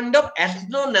some kind of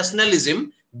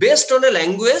ethno-nationalism based on a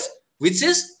language which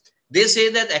is, they say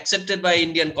that, accepted by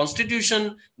Indian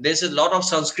constitution. There's a lot of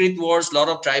Sanskrit words, lot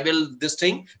of tribal this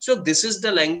thing. So this is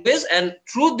the language, and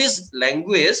through this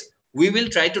language, we will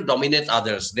try to dominate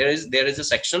others. There is a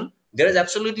section. There is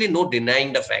absolutely no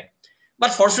denying the fact.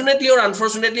 But fortunately or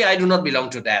unfortunately, I do not belong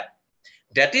to that.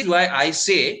 That is why I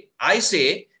say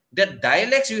that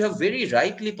dialects, you have very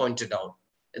rightly pointed out.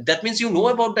 That means you know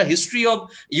about the history of,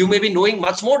 you may be knowing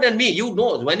much more than me. You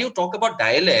know, when you talk about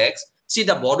dialects, see,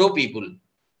 the Bodo people,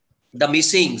 the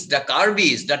Missings, the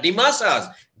Karbis, the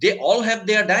Dimasas, they all have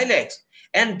their dialects.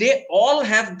 And they all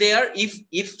have their,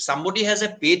 if somebody has a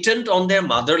patent on their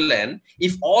motherland,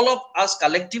 if all of us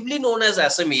collectively known as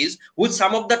Assamese, which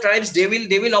some of the tribes they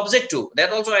will object to,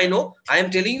 that also I know. I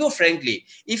am telling you frankly,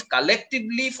 if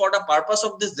collectively, for the purpose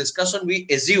of this discussion, we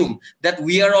assume that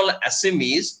we are all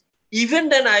Assamese, even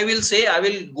then I will say, I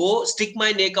will go stick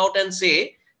my neck out and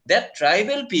say that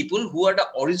tribal people who are the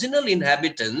original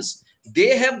inhabitants,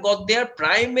 they have got their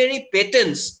primary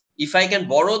patents, if I can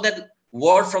borrow that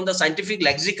word from the scientific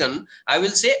lexicon, I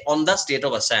will say, on the state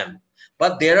of Assam.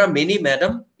 But there are many,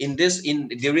 madam,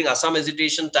 during Assam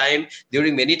agitation time,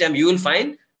 during many time, you will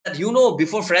find that, you know,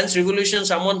 before French Revolution,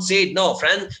 someone said, no,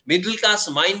 middle class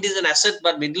mind is an asset,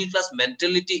 but middle class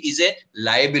mentality is a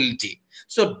liability.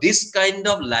 So this kind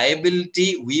of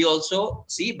liability we also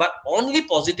see, but only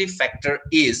positive factor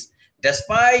is,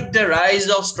 despite the rise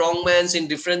of strongmans in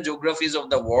different geographies of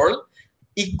the world,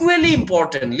 equally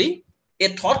importantly, a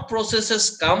thought process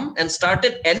has come and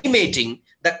started animating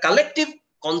the collective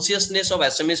consciousness of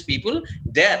Assamese people,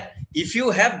 that if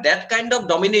you have that kind of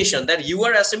domination, that you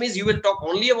are Assamese, you will talk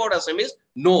only about Assamese.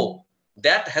 No,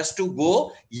 that has to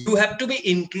go. You have to be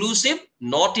inclusive,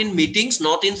 not in meetings,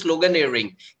 not in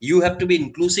sloganeering. You have to be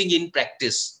inclusive in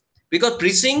practice. Because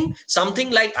preaching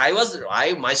something like,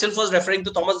 I myself was referring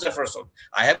to Thomas Jefferson.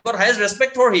 I have got highest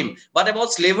respect for him. But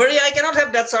about slavery, I cannot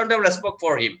have that sort of respect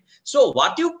for him. So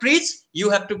what you preach, you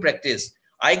have to practice.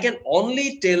 I can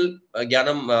only tell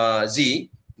Gyanam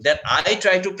ji that I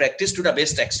try to practice to the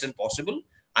best extent possible.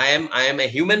 I am a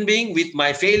human being with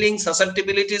my failings,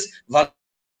 susceptibilities.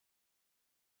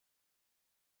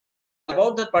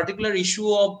 About that particular issue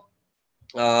of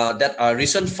that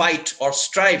recent fight or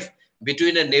strife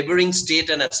between a neighboring state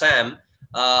and Assam,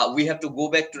 we have to go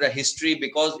back to the history,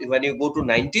 because when you go to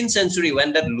 19th century,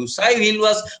 when that Lusai Hill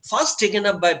was first taken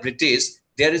up by British,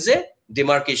 there is a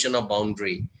demarcation of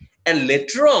boundary. And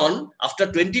later on, after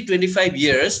 20-25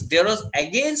 years, there was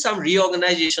again some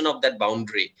reorganization of that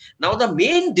boundary. Now the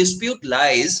main dispute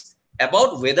lies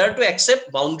about whether to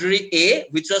accept boundary A,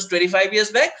 which was 25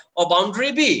 years back, or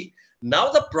boundary B.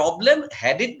 Now the problem,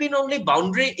 had it been only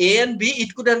boundary A and B,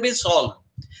 it could have been solved.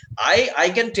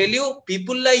 I can tell you,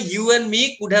 people like you and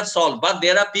me could have solved, but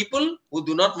there are people who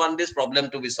do not want this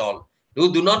problem to be solved.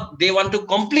 They want to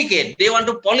complicate, they want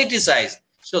to politicize.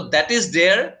 So that is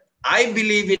there, I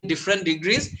believe, in different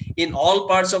degrees in all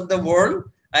parts of the world.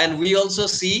 And we also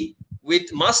see,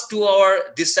 with much to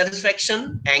our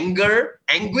dissatisfaction, anger,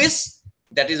 anguish,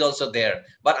 That is also there.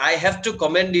 But I have to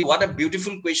commend you. What a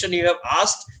beautiful question you have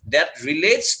asked that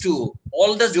relates to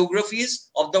all the geographies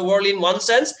of the world in one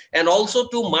sense, and also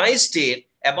to my state.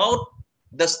 About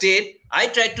the state, I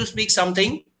tried to speak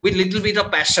something with little bit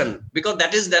of passion, because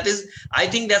that is I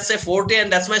think that's a forte, and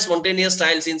that's my spontaneous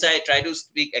style, since I try to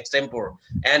speak extempore.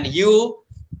 And you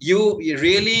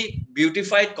really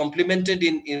beautified, complimented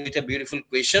in with a beautiful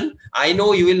question. I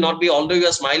know you will not be, although you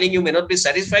are smiling, you may not be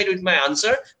satisfied with my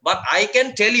answer, but I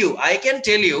can tell you,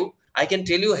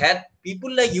 had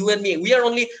people like you and me, we are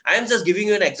only, I am just giving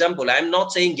you an example. I am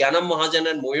not saying Gyanam Mahajan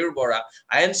and Mayur Bora.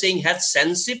 I am saying, had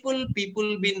sensible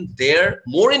people been there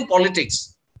more in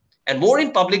politics and more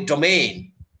in public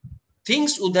domain,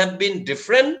 things would have been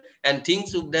different and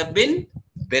things would have been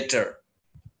better.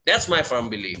 That's my firm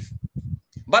belief.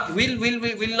 But we'll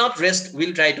not rest.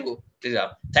 We'll try to.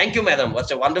 Thank you, madam.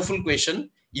 What's a wonderful question.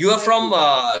 You are from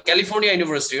California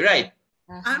University, right?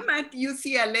 I'm at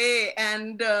UCLA,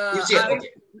 and UCLA, okay.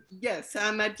 Yes,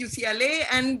 I'm at UCLA,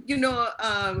 and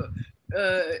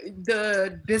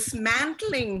the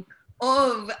dismantling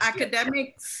of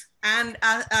academics and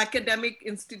academic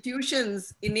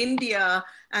institutions in India,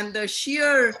 and the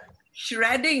sheer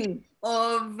shredding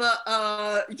of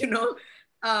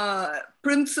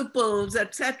principles,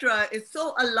 etc., is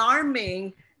so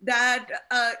alarming that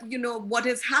what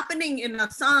is happening in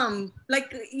Assam,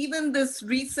 like even this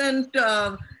recent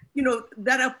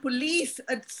that a police,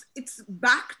 it's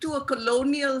back to a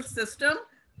colonial system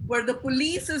where the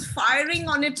police is firing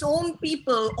on its own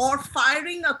people or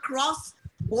firing across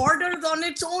borders on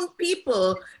its own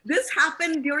people. This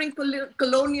happened during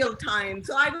colonial times.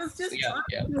 So I was just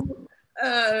trying to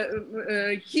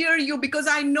hear you, because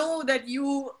I know that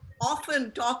you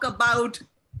often talk about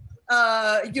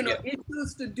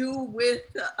issues to do with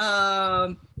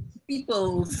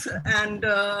peoples and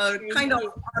kind of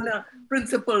on a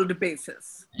principled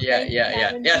basis.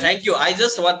 Yeah. Thank you. I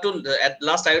just want to, at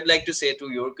last, I would like to say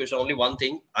to your question only one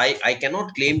thing. I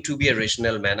cannot claim to be a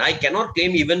rational man. I cannot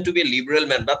claim even to be a liberal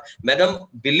man. But madam,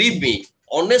 believe me,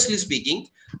 honestly speaking,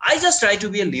 I just try to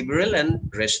be a liberal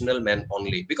and rational man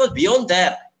only. Because beyond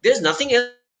that, there's nothing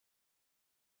else.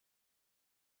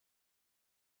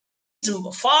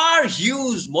 Far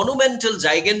huge, monumental,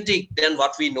 gigantic than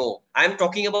what we know. I'm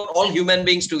talking about all human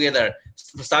beings together,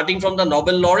 starting from the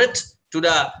Nobel laureate to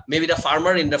maybe the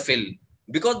farmer in the field.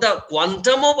 Because the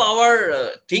quantum of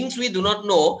our things we do not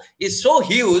know is so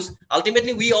huge,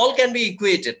 ultimately we all can be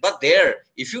equated. But there,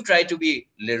 if you try to be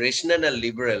rational and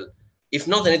liberal, if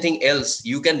not anything else,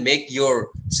 you can make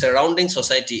your surrounding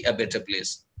society a better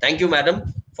place. Thank you,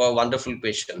 madam, for a wonderful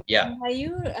question. Yeah.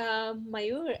 Mayur,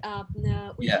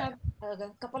 we have a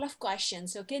couple of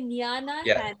questions. Okay, Niana,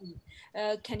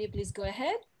 can you please go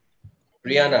ahead?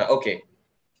 Rihanna, okay.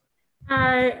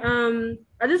 Hi,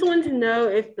 I just wanted to know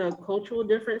if the cultural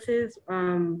differences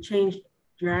changed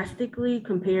drastically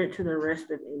compared to the rest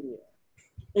of India,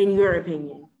 in your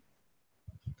opinion.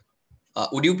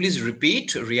 Would you please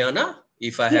repeat, Rihanna,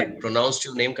 if I have pronounced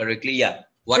your name correctly? Yeah.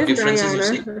 What differences you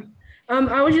see?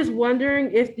 I was just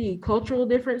wondering if the cultural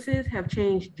differences have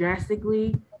changed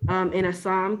drastically in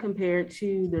Assam compared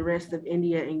to the rest of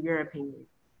India, in your opinion.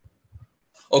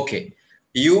 Okay.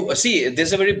 You see,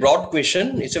 there's a very broad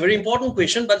question. It's a very important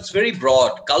question, but it's very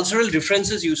broad. Cultural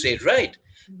differences, you said, right?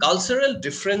 Cultural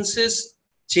differences,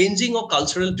 changing of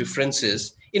cultural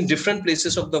differences in different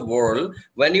places of the world.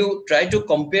 When you try to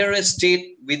compare a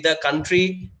state with the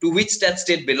country to which that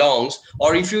state belongs,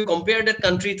 or if you compare that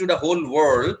country to the whole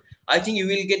world, I think you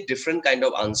will get different kind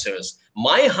of answers.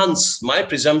 My hunch, my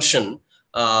presumption,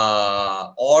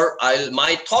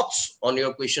 my thoughts on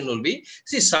your question will be,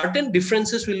 see, certain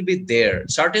differences will be there,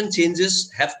 certain changes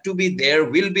have to be there,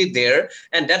 will be there,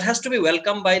 and that has to be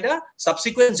welcomed by the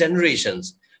subsequent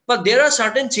generations. But there are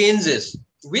certain changes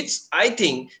which I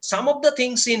think some of the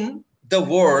things in the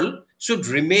world should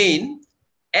remain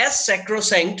as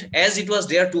sacrosanct as it was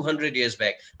there 200 years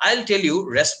back. I'll tell you,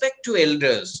 respect to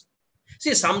elders.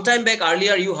 See, sometime back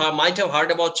earlier, you might have heard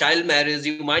about child marriage,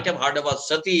 you might have heard about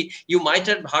sati, you might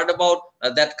have heard about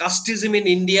that casteism in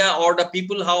India, or the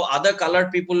people, how other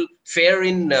colored people fare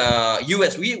in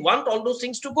US. We want all those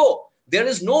things to go.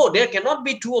 There cannot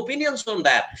be two opinions on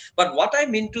that. But what I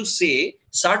mean to say,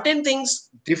 certain things,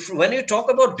 when you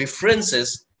talk about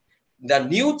differences, the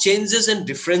new changes and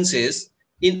differences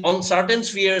on certain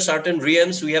spheres, certain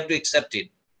realms, we have to accept it.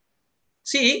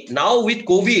 See, now with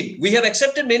COVID, we have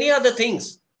accepted many other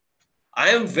things. I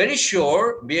am very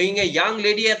sure, being a young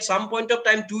lady at some point of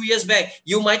time, 2 years back,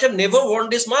 you might have never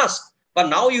worn this mask, but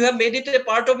now you have made it a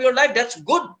part of your life. That's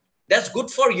good. That's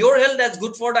good for your health. That's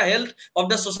good for the health of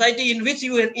the society in which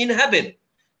you inhabit.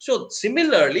 So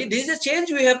similarly, this is a change,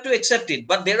 we have to accept it.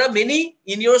 But there are many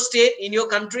in your state, in your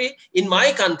country, in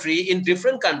my country, in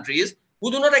different countries who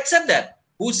do not accept that,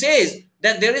 who says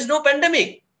that there is no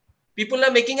pandemic. People are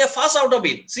making a fuss out of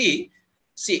it. See,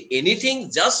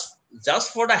 anything just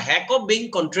for the heck of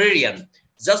being contrarian,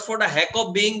 just for the heck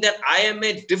of being that I am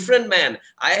a different man,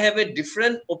 I have a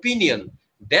different opinion.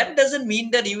 That doesn't mean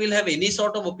that you will have any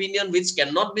sort of opinion which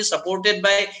cannot be supported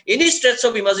by any stretch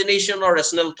of imagination or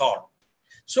rational thought.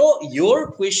 So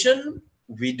your question,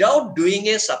 without doing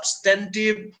a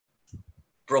substantive,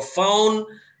 profound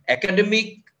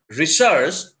academic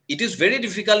research, it is very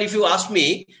difficult. If you ask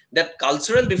me that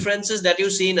cultural differences that you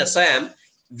see in Assam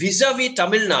vis-a-vis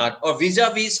Tamil Nadu or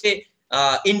vis-a-vis say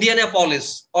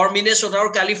Indianapolis or Minnesota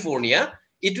or California,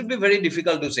 it would be very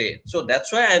difficult to say. So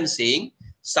that's why I am saying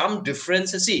some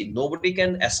differences. See, nobody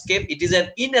can escape. It is an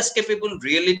inescapable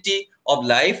reality of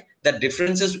life that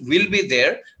differences will be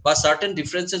there, but certain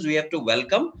differences we have to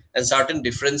welcome, and certain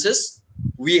differences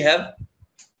we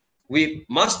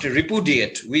must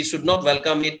repudiate. We should not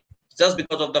welcome it just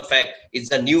because of the fact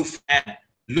it's a new fad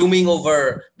looming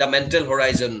over the mental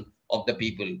horizon of the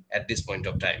people at this point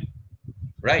of time.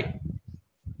 Right?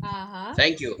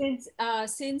 Thank you.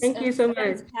 Since Thank you so much.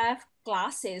 students have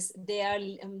classes, they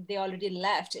already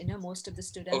left. Most of the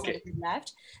students already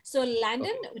left. So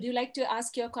Landon, would you like to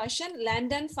ask your question?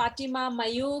 Landon, Fatima,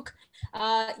 Mayuk,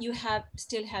 you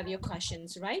still have your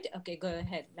questions, right? Okay, go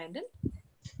ahead, Landon.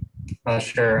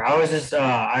 Sure. I was just,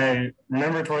 I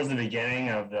remember towards the beginning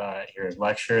of your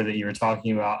lecture that you were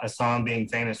talking about Assam being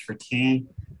famous for tea.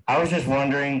 I was just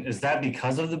wondering, is that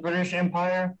because of the British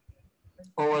Empire?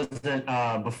 Or was it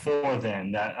before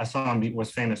then that Assam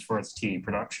was famous for its tea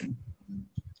production?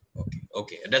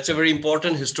 Okay. That's a very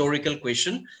important historical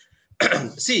question.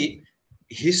 See,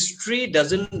 history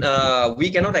doesn't, we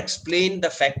cannot explain the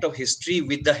fact of history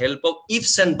with the help of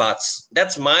ifs and buts.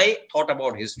 That's my thought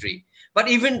about history. But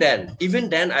even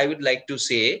then, I would like to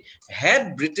say,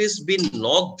 had British been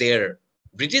not there,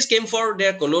 British came for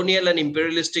their colonial and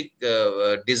imperialistic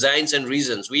designs and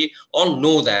reasons. We all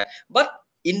know that. But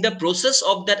in the process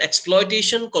of that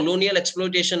exploitation, colonial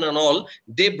exploitation and all,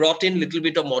 they brought in little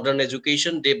bit of modern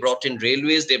education. They brought in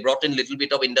railways. They brought in little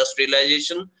bit of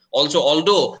industrialization. Also,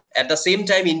 although at the same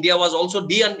time, India was also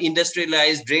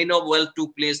de-industrialized, drain of wealth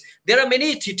took place. There are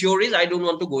many theories. I don't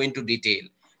want to go into detail.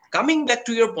 Coming back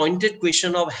to your pointed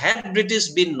question of had British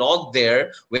been not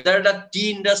there, whether the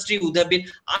tea industry would have been,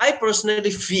 I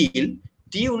personally feel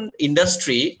tea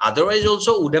industry otherwise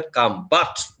also would have come,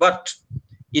 but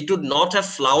it would not have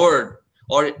flowered,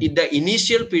 or in the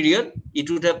initial period, it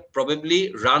would have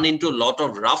probably run into a lot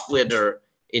of rough weather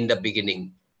in the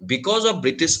beginning because of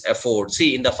British effort.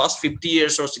 See, in the first 50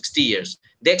 years or 60 years,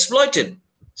 they exploited.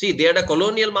 See, they are the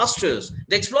colonial masters.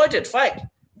 They exploited, fact.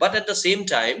 But at the same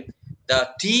time, the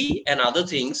tea and other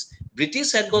things,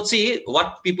 British had got, see,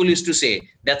 what people used to say,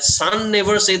 that sun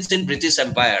never sets in British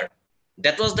Empire.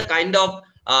 That was the kind of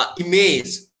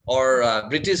image or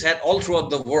British had all throughout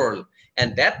the world.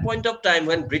 And that point of time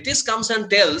when British comes and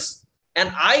tells,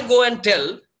 and I go and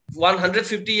tell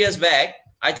 150 years back,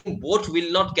 I think both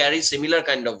will not carry similar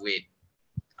kind of weight.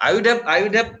 I would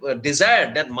have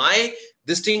desired that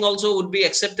this thing also would be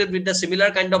accepted with the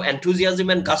similar kind of enthusiasm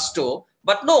and gusto,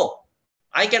 but no,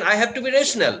 I have to be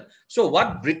rational. So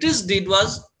what British did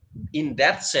was, in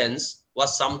that sense,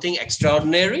 was something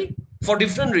extraordinary for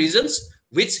different reasons,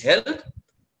 which helped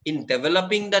in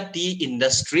developing the tea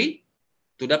industry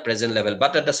to the present level.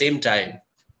 But at the same time,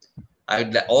 I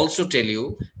would also tell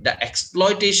you the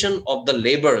exploitation of the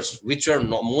laborers, which are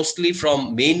mostly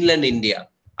from mainland India.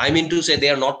 I mean to say they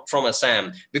are not from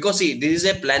Assam, because see, this is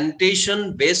a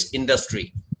plantation-based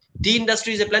industry. Tea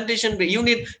industry is a plantation. You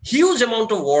need huge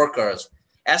amount of workers.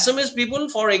 Assamese people,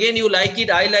 for again, you like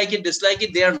it, I like it, dislike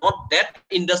it, they are not that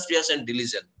industrious and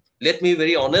diligent. Let me be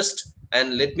very honest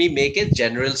and let me make a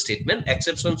general statement.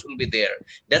 Exceptions will be there.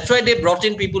 That's why they brought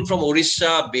in people from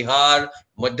Orissa, Bihar,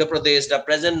 Madhya Pradesh, the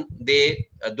present day,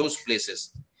 those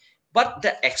places. But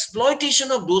the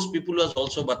exploitation of those people was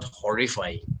also but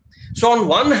horrifying. So on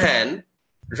one hand,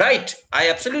 right, I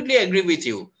absolutely agree with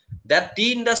you that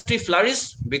tea industry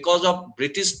flourished because of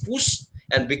British push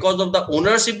and because of the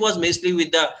ownership was mostly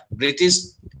with the British.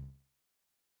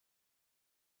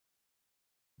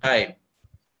 Time,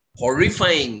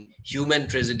 horrifying human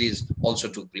tragedies also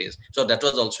took place. So that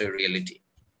was also a reality.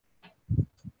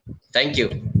 Thank you.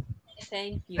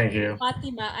 Thank you. Thank you.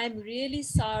 Fatima, I'm really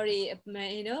sorry.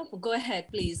 Go ahead,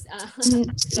 please.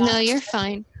 No, you're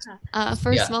fine.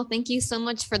 First of all, thank you so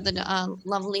much for the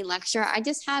lovely lecture. I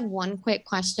just had one quick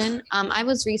question. I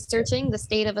was researching the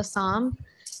state of Assam,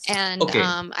 And Okay.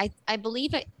 I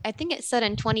believe I think it said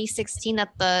in 2016 that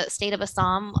the state of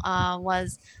Assam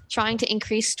was trying to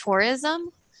increase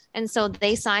tourism. And so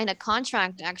they signed a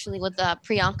contract actually with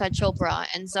Priyanka Chopra.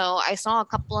 And so I saw a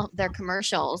couple of their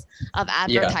commercials of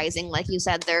Yeah. advertising, like you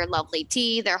said, their lovely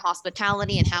tea, their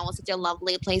hospitality, and how it's such a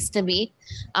lovely place to be.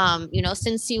 You know,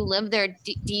 since you live there,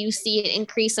 do you see an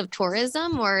increase of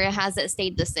tourism, or has it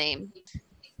stayed the same?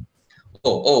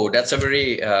 Oh, that's a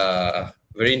very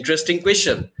interesting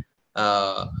question.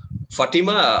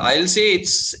 Fatima, I'll say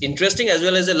it's interesting as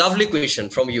well as a lovely question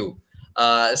from you.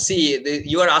 See,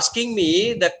 you are asking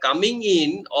me the coming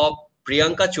in of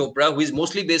Priyanka Chopra, who is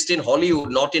mostly based in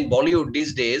Hollywood, not in Bollywood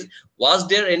these days. Was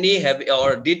there any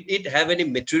or did it have any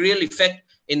material effect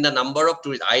in the number of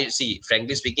tourists? I see,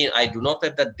 frankly speaking, I do not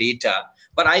have the data,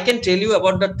 but I can tell you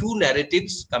about the two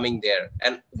narratives coming there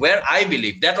and where I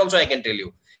believe that also I can tell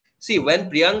you. See, when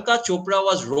Priyanka Chopra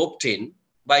was roped in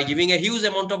by giving a huge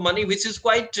amount of money, which is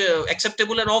quite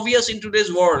acceptable and obvious in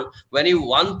today's world, when you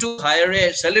want to hire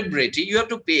a celebrity, you have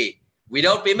to pay.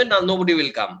 Without payment, nobody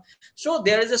will come. So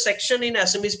there is a section in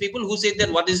Assamese people who say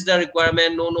that what is the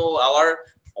requirement? No,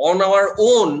 on our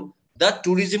own, the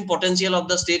tourism potential of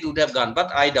the state would have gone.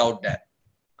 But I doubt that.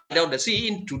 See,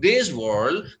 in today's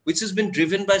world, which has been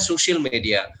driven by social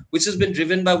media, which has been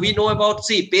driven by, we know about,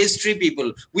 see, pastry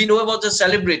people, we know about the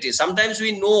celebrities. Sometimes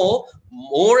we know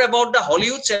more about the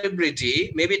Hollywood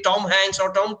celebrity, maybe Tom Hanks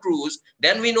or Tom Cruise,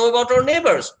 than we know about our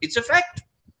neighbors. It's a fact.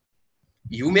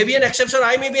 You may be an exception,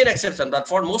 I may be an exception, but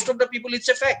for most of the people, it's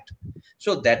a fact.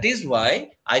 So that is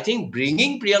why I think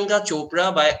bringing Priyanka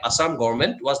Chopra by Assam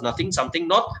government was something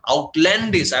not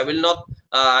outlandish. I will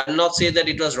not say that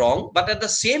it was wrong, but at the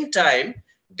same time,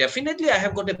 definitely I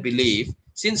have got a belief,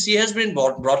 since she has been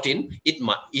brought in,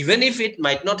 even if it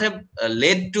might not have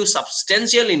led to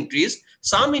substantial increase,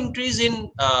 some increase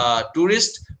in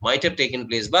tourists might have taken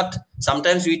place. But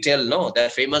sometimes we tell, no,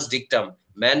 that famous dictum,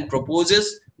 man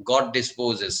proposes, God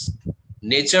disposes.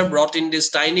 Nature brought in this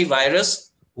tiny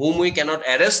virus, whom we cannot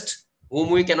arrest, whom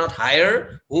we cannot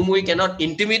hire, whom we cannot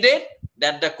intimidate,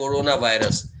 that the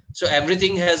coronavirus. So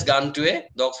everything has gone to a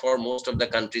dog for most of the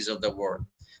countries of the world.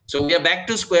 So we are back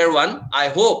to square one. I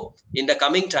hope in the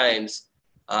coming times,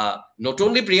 not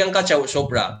only Priyanka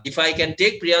Chopra, if I can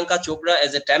take Priyanka Chopra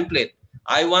as a template,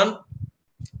 I want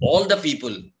all the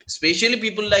people, especially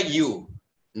people like you,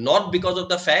 not because of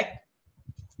the fact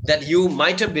that you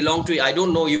might have belonged to, I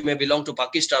don't know, you may belong to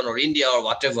Pakistan or India or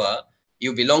whatever,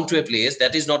 you belong to a place,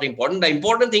 that is not important. The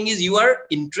important thing is you are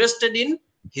interested in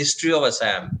history of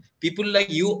Assam. People like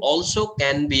you also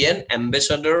can be an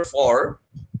ambassador for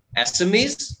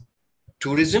Assamese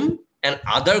tourism and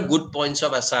other good points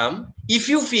of Assam, if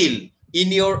you feel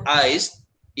in your eyes,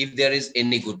 if there is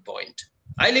any good point.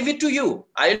 I leave it to you.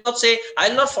 I will not say, I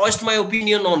will not foist my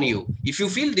opinion on you. If you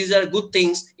feel these are good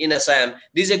things in Assam,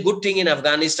 this is a good thing in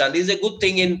Afghanistan, this is a good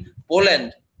thing in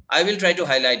Poland, I will try to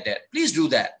highlight that. Please do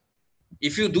that.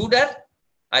 If you do that,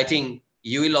 I think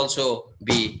you will also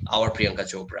be our Priyanka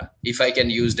Chopra, if I can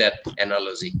use that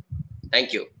analogy.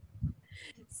 Thank you.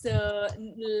 So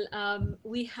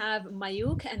we have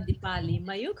Mayuk and Dipali.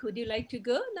 Mayuk, would you like to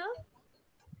go now?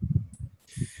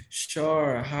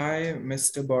 Sure. Hi,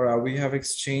 Mr. Bora. We have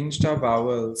exchanged our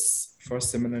vowels for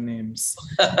similar names.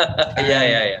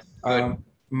 Yeah.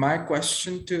 My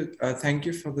question to, thank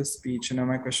you for the speech.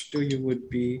 My question to you would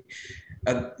be,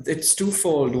 it's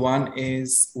twofold. One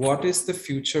is, what is the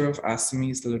future of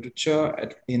Assamese literature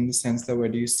in the sense that where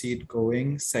do you see it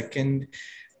going? Second,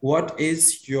 what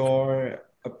is your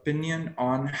opinion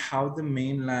on how the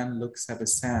mainland looks at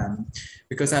Assam?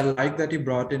 Because I like that you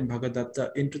brought in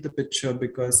Bhagadatta into the picture,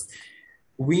 because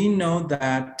we know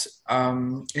that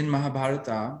in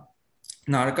Mahabharata,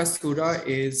 Narakasura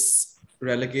is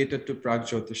relegated to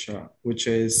Pragjyotisha, which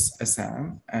is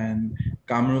Assam, and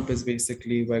Kamrup is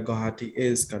basically where Guwahati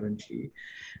is currently.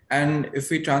 And if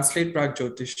we translate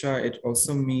Pragjyotisha, it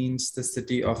also means the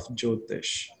city of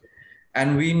Jyotish.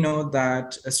 And we know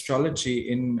that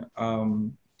astrology in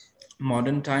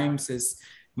modern times is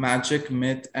magic,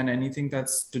 myth, and anything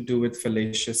that's to do with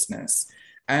fallaciousness.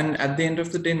 And at the end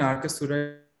of the day,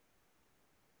 Narakasura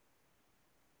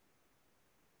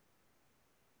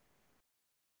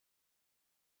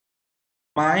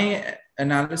my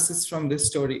analysis from this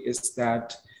story is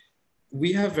that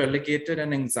we have relegated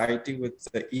an anxiety with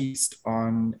the East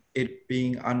on it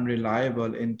being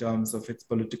unreliable in terms of its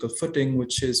political footing,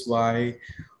 which is why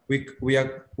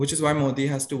Modi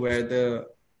has to wear the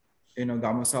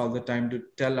gamusa all the time to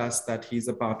tell us that he's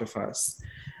a part of us,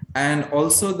 and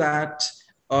also that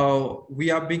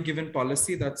we are being given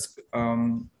policy that's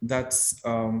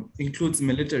includes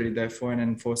military, therefore an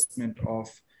enforcement of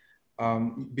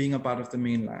being a part of the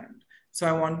mainland. So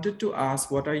I wanted to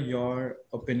ask, what are your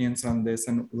opinions on this,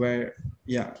 and where?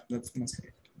 Yeah, that's mostly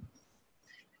it.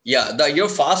 Yeah, your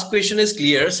first question is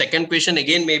clear. Second question,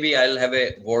 again, maybe I'll have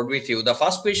a word with you. The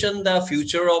first question, the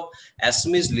future of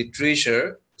Assamese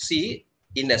literature. See,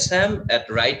 in Assam, at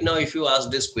right now, if you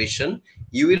ask this question,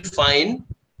 you will find,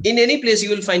 in any place, you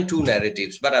will find two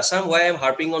narratives. But Assam, why I'm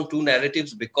harping on two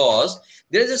narratives? Because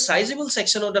there is a sizable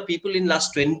section of the people in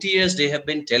last 20 years, they have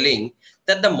been telling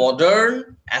that the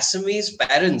modern Assamese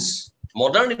parents,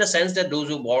 modern in the sense that those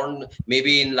who born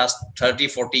maybe in last 30,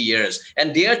 40 years,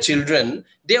 and their children,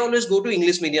 they always go to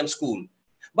English medium school.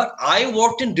 But I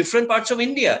worked in different parts of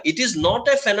India. It is not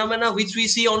a phenomena which we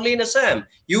see only in Assam.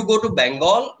 You go to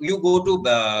Bengal, you go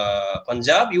to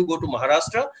Punjab, you go to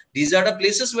Maharashtra. These are the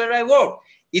places where I work.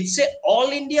 It's a all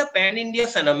India, pan India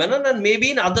phenomenon, and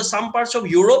maybe in some parts of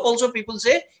Europe also people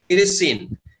say it is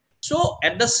seen. So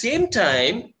at the same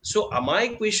time, so my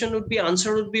question would be,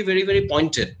 answer would be very, very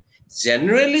pointed.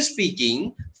 Generally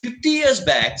speaking, 50 years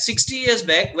back, 60 years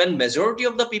back, when majority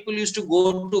of the people used to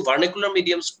go to vernacular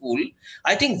medium school,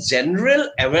 I think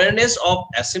general awareness of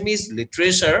Assamese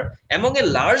literature among a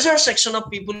larger section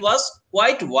of people was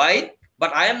quite wide,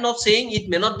 but I am not saying it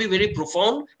may not be very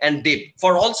profound and deep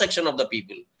for all section of the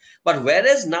people. But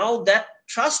whereas now that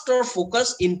trust or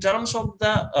focus in terms of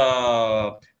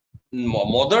the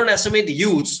modern Assamese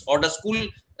youths or the school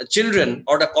children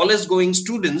or the college going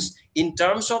students, in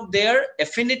terms of their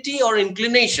affinity or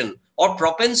inclination or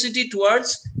propensity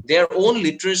towards their own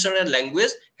literature and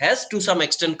language has to some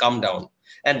extent come down.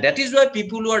 And that is why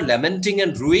people who are lamenting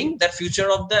and ruining that future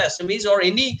of the Assamese or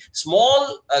any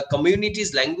small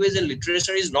communities, language and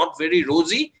literature is not very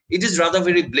rosy. It is rather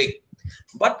very bleak.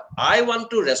 But I want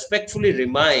to respectfully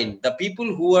remind the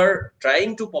people who are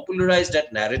trying to popularize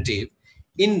that narrative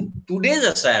in today's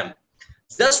Assam.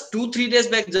 Just 2-3 days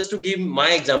back, just to give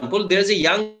my example, there is a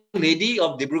young lady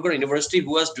of Dibrugarh University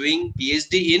who was doing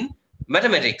PhD in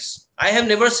mathematics. I have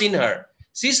never seen her.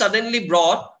 She suddenly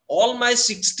brought all my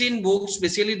 16 books,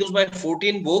 especially those my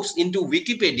 14 books, into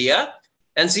Wikipedia.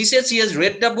 And she said she has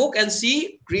read the book and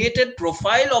she created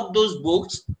profile of those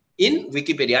books in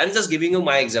Wikipedia. I'm just giving you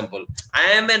my example.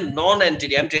 I am a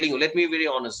non-entity. I'm telling you, let me be very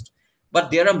honest. But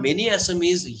there are many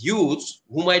Assamese youths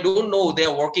whom I don't know. They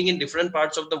are working in different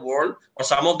parts of the world, or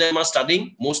some of them are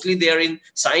studying. Mostly they are in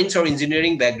science or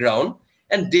engineering background.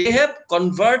 And they have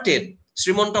converted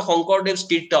Srimanta Shankardev's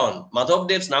Kirtan,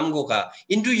 Madhavdev's Namgokha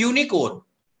into Unicode.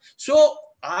 So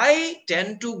I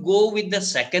tend to go with the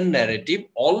second narrative.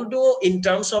 Although in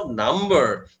terms of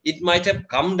number, it might have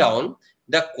come down,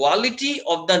 the quality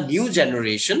of the new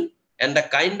generation and the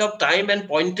kind of time and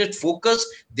pointed focus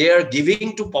they are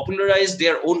giving to popularize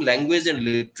their own language and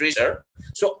literature.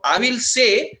 So I will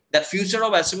say that future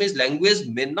of Assamese language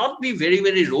may not be very,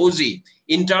 very rosy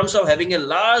in terms of having a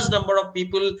large number of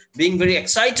people being very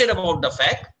excited about the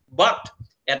fact, but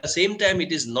at the same time,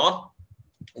 it is not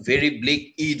very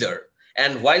bleak either.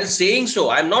 And while saying so,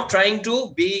 I'm not trying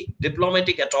to be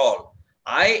diplomatic at all.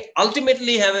 I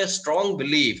ultimately have a strong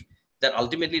belief that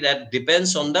ultimately that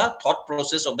depends on the thought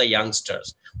process of the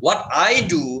youngsters. What I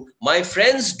do, my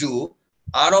friends do,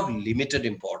 are of limited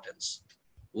importance.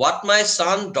 What my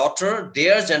son, daughter,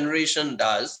 their generation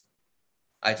does,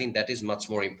 I think that is much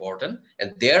more important.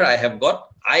 And there I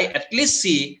at least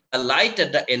see a light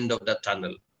at the end of the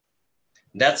tunnel.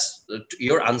 That's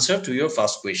your answer to your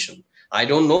first question. I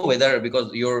don't know whether,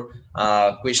 because your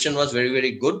question was very,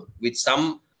 very good with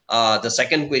some, the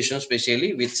second question,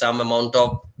 especially with some amount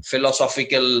of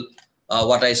philosophical,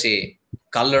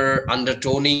 color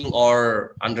undertoning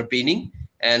or underpinning.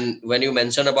 And when you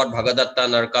mention about Bhagadatta,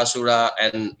 Narkasura,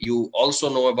 and you also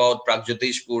know about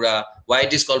Pragjyotishpura, why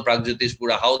it is called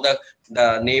Pragjyotishpura, how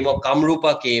the name of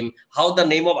Kamrupa came, how the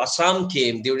name of Assam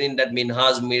came during that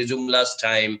Minhaj Mirzumla's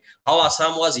time, how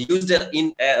Assam was used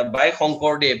by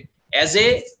Shankaradev as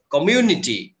a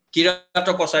community.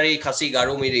 Kirato Kosari, Khasi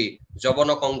Garumiri,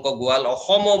 Jobono Konko Gual,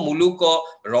 Ohomo Muluko,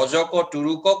 Rojoko,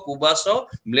 Turuko, Kubaso,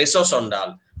 Mleso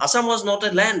Sondal. Assam was not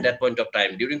a land at that point of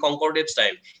time. During Shankardev's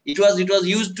time, it was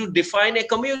used to define a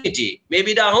community,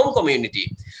 maybe the home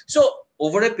community. So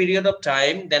over a period of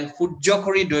time, then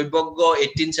Hujjokori Doiboggo,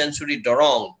 18th century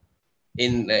Dorong,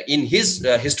 in his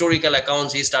historical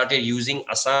accounts, he started using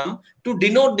Assam to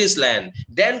denote this land.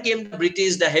 Then came the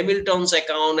British, the Hamilton's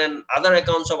account and other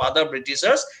accounts of other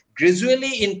Britishers.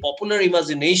 Gradually, in popular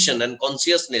imagination and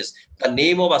consciousness, the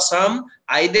name of Assam,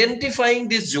 identifying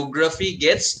this geography,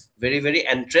 gets very, very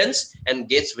entrenched and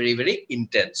gets very, very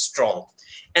intense, strong.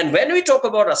 And when we talk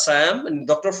about Assam, and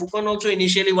Dr. Fukan also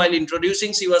initially while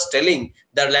introducing, she was telling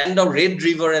the land of Red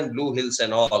River and Blue Hills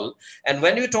and all. And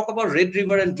when we talk about Red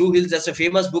River and Blue Hills, that's a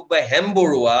famous book by Mayur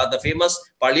Bora, the famous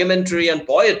parliamentarian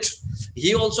poet.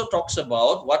 He also talks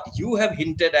about what you have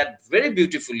hinted at very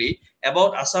beautifully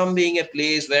about Assam being a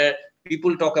place where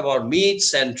people talk about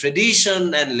myths and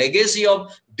tradition and legacy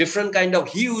of different kind of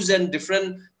hues and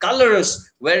different colors,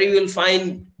 where you will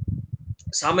find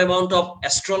some amount of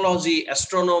astrology,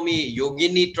 astronomy,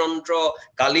 yogini, tantra,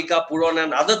 kalika, puran,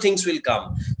 and other things will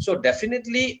come. So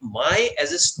definitely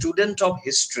as a student of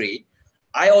history,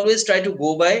 I always try to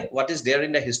go by what is there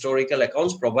in the historical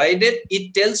accounts, provided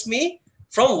it tells me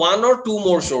from one or two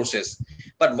more sources.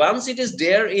 But once it is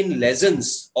there in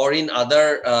legends or in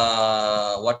other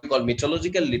what we call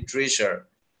mythological literature,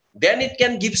 then it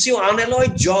can gives you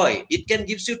unalloyed joy. It can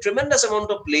gives you tremendous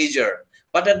amount of pleasure.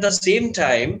 But at the same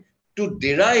time,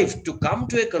 to come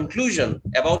to a conclusion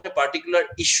about a particular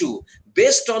issue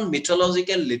based on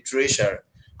mythological literature,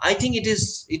 I think it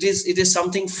is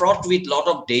something fraught with lot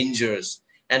of dangers.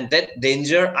 And that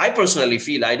danger, I personally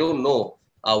feel, I don't know,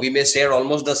 we may share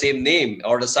almost the same name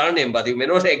or the surname, but you may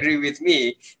not agree with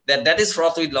me that is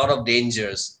fraught with lot of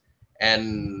dangers.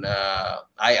 And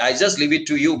I just leave it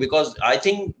to you, because I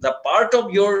think the part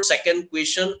of your second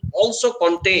question also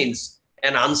contains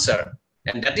an answer.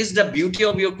 And that is the beauty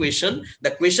of your question. The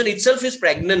question itself is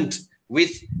pregnant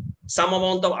with some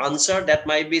amount of answer that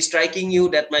might be striking you,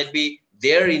 that might be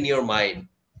there in your mind.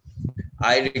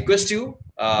 I request you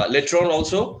later on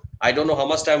also, I don't know how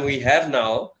much time we have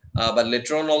now, but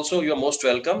later on also you're most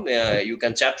welcome. You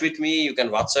can chat with me, you can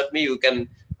WhatsApp me, you can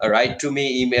write to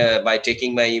me email by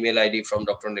taking my email ID from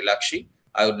Dr. Nilakshi.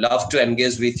 I would love to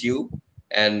engage with you,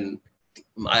 and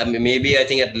maybe I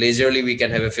think at leisurely we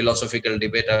can have a philosophical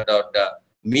debate about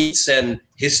myths and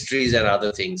histories and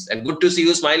other things. And good to see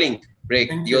you smiling.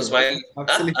 Break. You're smiling.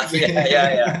 Absolutely.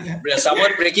 Yeah.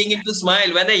 Someone breaking into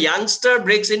smile. When a youngster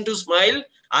breaks into smile,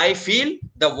 I feel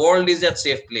the world is a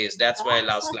safe place. That's my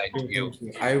last line to you.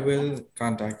 I will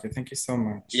contact you. Thank you so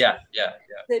much. Yeah.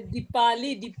 So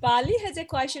Dipali has a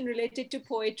question related to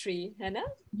poetry, Hannah?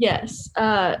 Yes.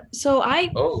 So I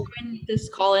joined this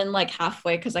call in like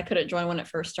halfway because I couldn't join when it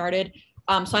first started.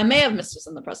 So I may have missed this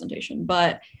in the presentation,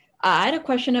 but I had a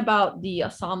question about the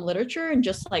Assam literature and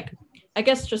just like, I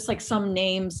guess just like some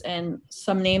names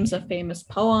of famous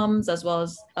poems as well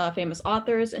as famous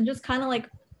authors, and just kind of like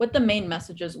what the main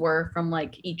messages were from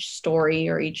like each story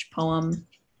or each poem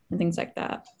and things like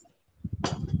that.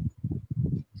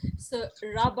 So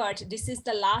Robert, this is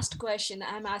the last question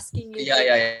I'm asking you.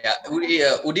 Yeah.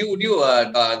 Would you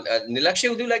Nilakshi,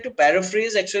 would you like to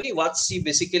paraphrase actually what she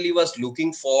basically was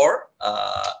looking for?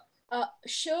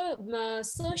 Sure.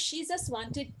 So she just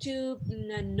wanted to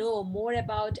know more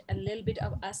about a little bit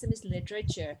of Assamese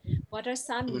literature. What are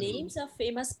some names of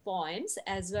famous poems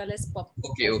as well as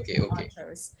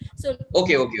authors? So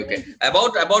Okay.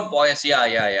 About poets,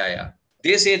 yeah.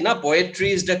 They say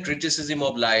poetry is the criticism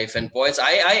of life, and poets.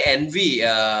 I envy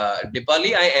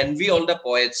Dipali. I envy all the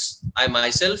poets. I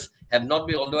myself have not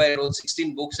been, although I wrote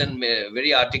 16 books and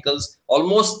very articles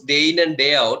almost day in and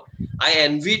day out. I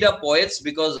envy the poets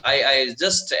because I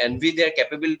just envy their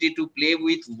capability to play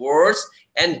with words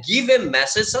and give a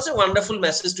message, such a wonderful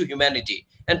message to humanity.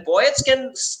 And poets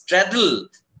can straddle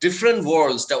different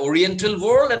worlds, the Oriental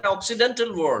world and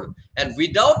Occidental world. And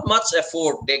without much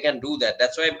effort, they can do that.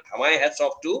 That's why my hats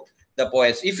off to the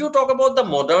poets. If you talk about the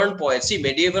modern poets, see,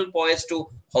 medieval poets too,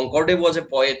 Hankordev was a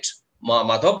poet,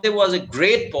 Madhavdev was a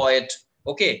great poet.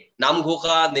 Okay,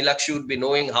 Namghokha, Nilakshi would be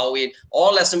knowing how in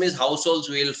all Assamese households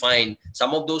we will find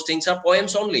some of those things are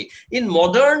poems only. In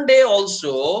modern day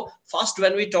also, first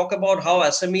when we talk about how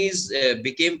Assamese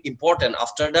became important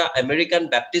after the American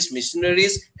Baptist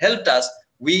missionaries helped us,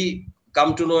 we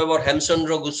come to know about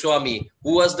Hemchandra Goswami,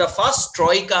 who was the first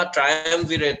Troika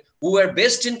triumvirate who were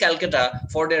based in Calcutta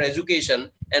for their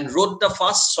education and wrote the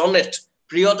first sonnet,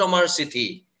 Priyotamar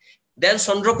Sithi. Then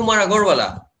Chandra Kumar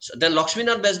Agarwala. Then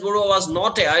Lakshminath Besburo was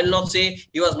not I will not say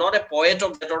he was not a poet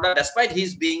of that order, despite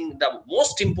his being the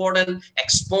most important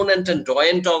exponent and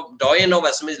doyen of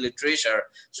Assamese literature.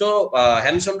 So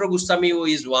Hemchandra Goswami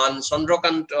is one, Chandra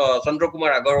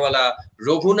Kumar Agarwala,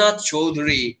 Raghunath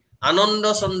Chaudhary,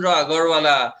 Ananda Chandra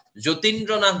Agarwala,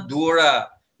 Jyotindranath Duara.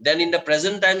 Then in the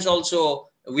present times also,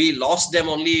 we lost them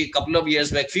only a couple of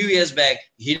years back, few years back.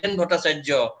 Hiren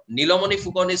Bhattacharya, Nilamani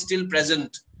Fukan is still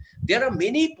present. There are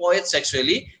many poets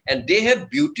actually, and they have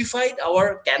beautified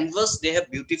our canvas, they have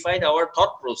beautified our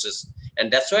thought process.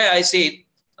 And that's why I say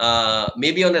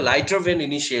maybe on a lighter vein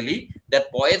initially,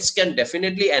 that poets can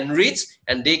definitely enrich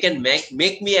and they can make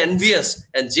me envious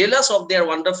and jealous of their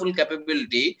wonderful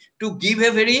capability to give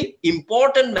a very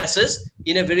important message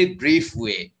in a very brief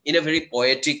way, in a very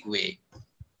poetic way.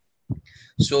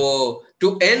 So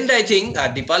to end, I think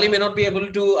Dipali may not be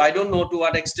able to, I don't know to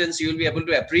what extent you will be able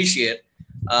to appreciate.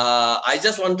 I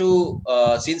just want to,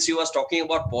 since you was talking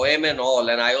about poem and all,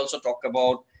 and I also talked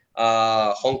about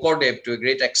Shonkordev to a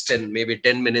great extent, maybe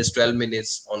 10 minutes, 12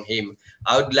 minutes on him.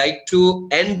 I would like to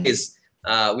end this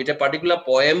with a particular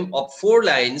poem of 4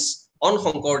 lines on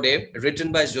Shonkordev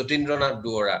written by Jatindranath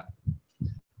Duara.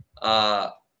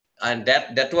 And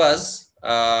that was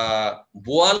Boala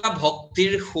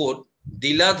Bhaktir Khud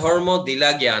Dila Dharma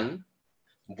Dila Gyan,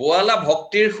 Boala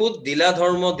Bhaktir Khud Dila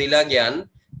Dharma Dila Gyan,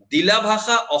 Dila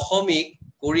Bhasha Assamik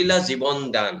Korila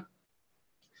Jibon Dan.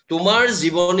 Tumar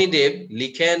Jiboni Dev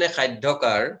Likhe ene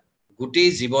Khadyakar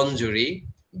Gutei Jibon Juri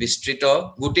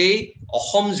Bistrito Gutei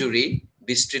Assam Juri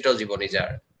Bistrito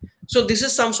Jibonijar. So this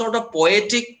is some sort of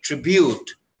poetic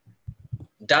tribute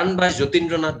done by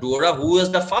Jatindranath Duara, who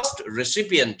was the first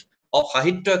recipient of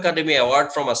Sahitya Academy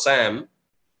Award from Assam.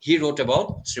 He wrote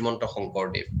about Srimanta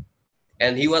Shonkordev.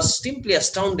 And he was simply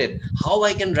astounded how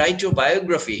I can write your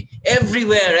biography.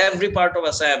 Everywhere, every part of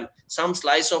Assam, some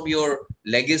slice of your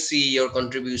legacy, your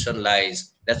contribution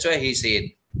lies. That's why he said,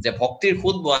 the Bhaktir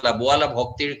Khud Boala, Boala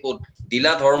Bhaktir Khud,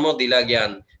 Dila Dharma, Dila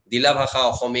Gyan, Dila Bhasha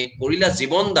Assamik, Korila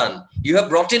Jibon Dan. You have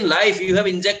brought in life, you have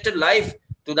injected life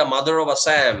to the mother of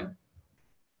Assam.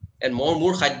 And more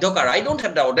Khadyakar. I don't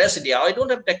have the audacity, I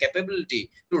don't have the capability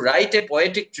to write a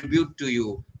poetic tribute to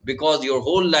you because your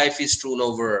whole life is strewn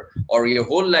over or your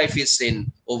whole life is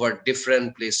seen over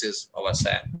different places of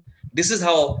Assam. This is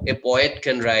how a poet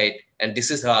can write, and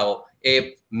this is how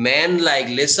a man like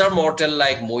lesser mortal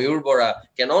like Mayur Bora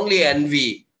can only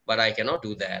envy, but I cannot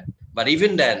do that. But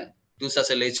even then, to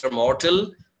such a lesser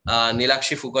mortal,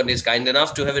 Nilakshi Fukan is kind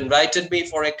enough to have invited me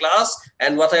for a class,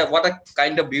 and what a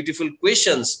kind of beautiful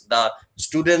questions the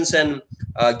students and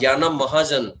Gyanam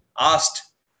Mahajan asked.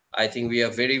 I think we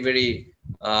are very, very,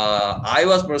 I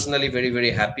was personally very,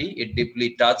 very happy. It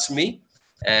deeply touched me,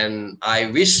 and I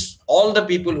wish all the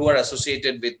people who are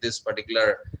associated with this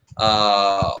particular,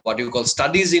 what you call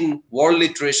studies in world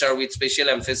literature with special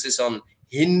emphasis on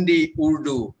Hindi,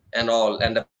 Urdu and all,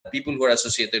 and the people who are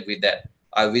associated with that,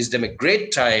 I wish them a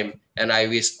great time, and I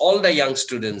wish all the young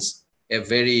students a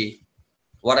very,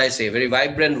 what I say, very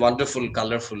vibrant, wonderful,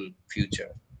 colorful future.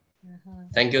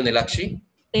 Thank you, Nilakshi.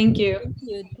 Thank you.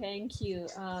 Thank you,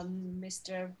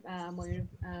 Mr.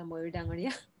 Mayur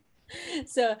Dangoria.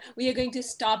 So we are going to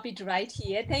stop it right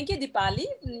here. Thank you, Dipali,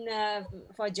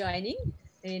 for joining.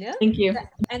 Thank you.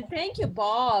 And thank you,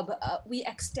 Bob. We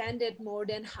extended more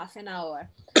than half an hour.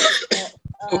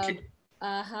 Okay.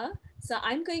 So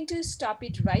I'm going to stop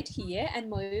it right here.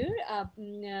 And Mayur,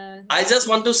 I just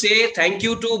want to say thank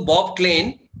you to Bob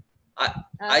Klein.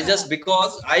 I just,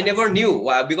 because I never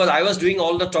knew, because I was doing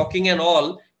all the talking and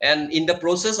all, and in the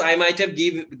process I might have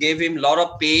gave him a lot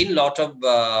of pain, lot of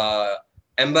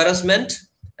embarrassment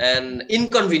and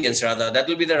inconvenience, rather, that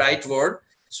will be the right word.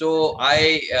 So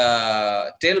I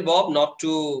tell Bob not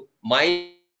to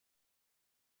mind,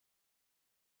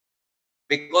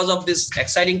 because of this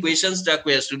exciting questions that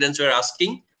students were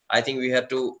asking. I think we have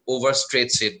to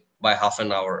overstretch it by half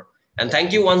an hour. And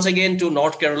thank you once again to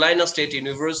North Carolina State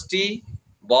University,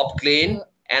 Bob Klein,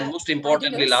 and most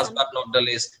importantly, last but not the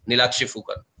least, Nilakshi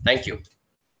Fukan. Thank you.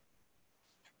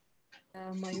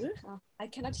 Mayur, I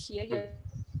cannot hear you.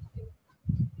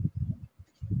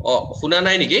 Oh, Huna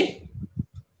nai niki?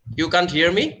 You can't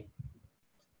hear me?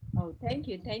 Oh, thank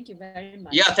you very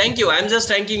much. Yeah, thank you. I'm just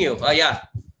thanking you. Yeah,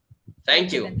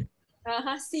 thank you.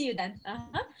 See you then.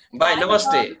 Bye.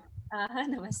 Namaste.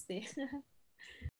 Namaste.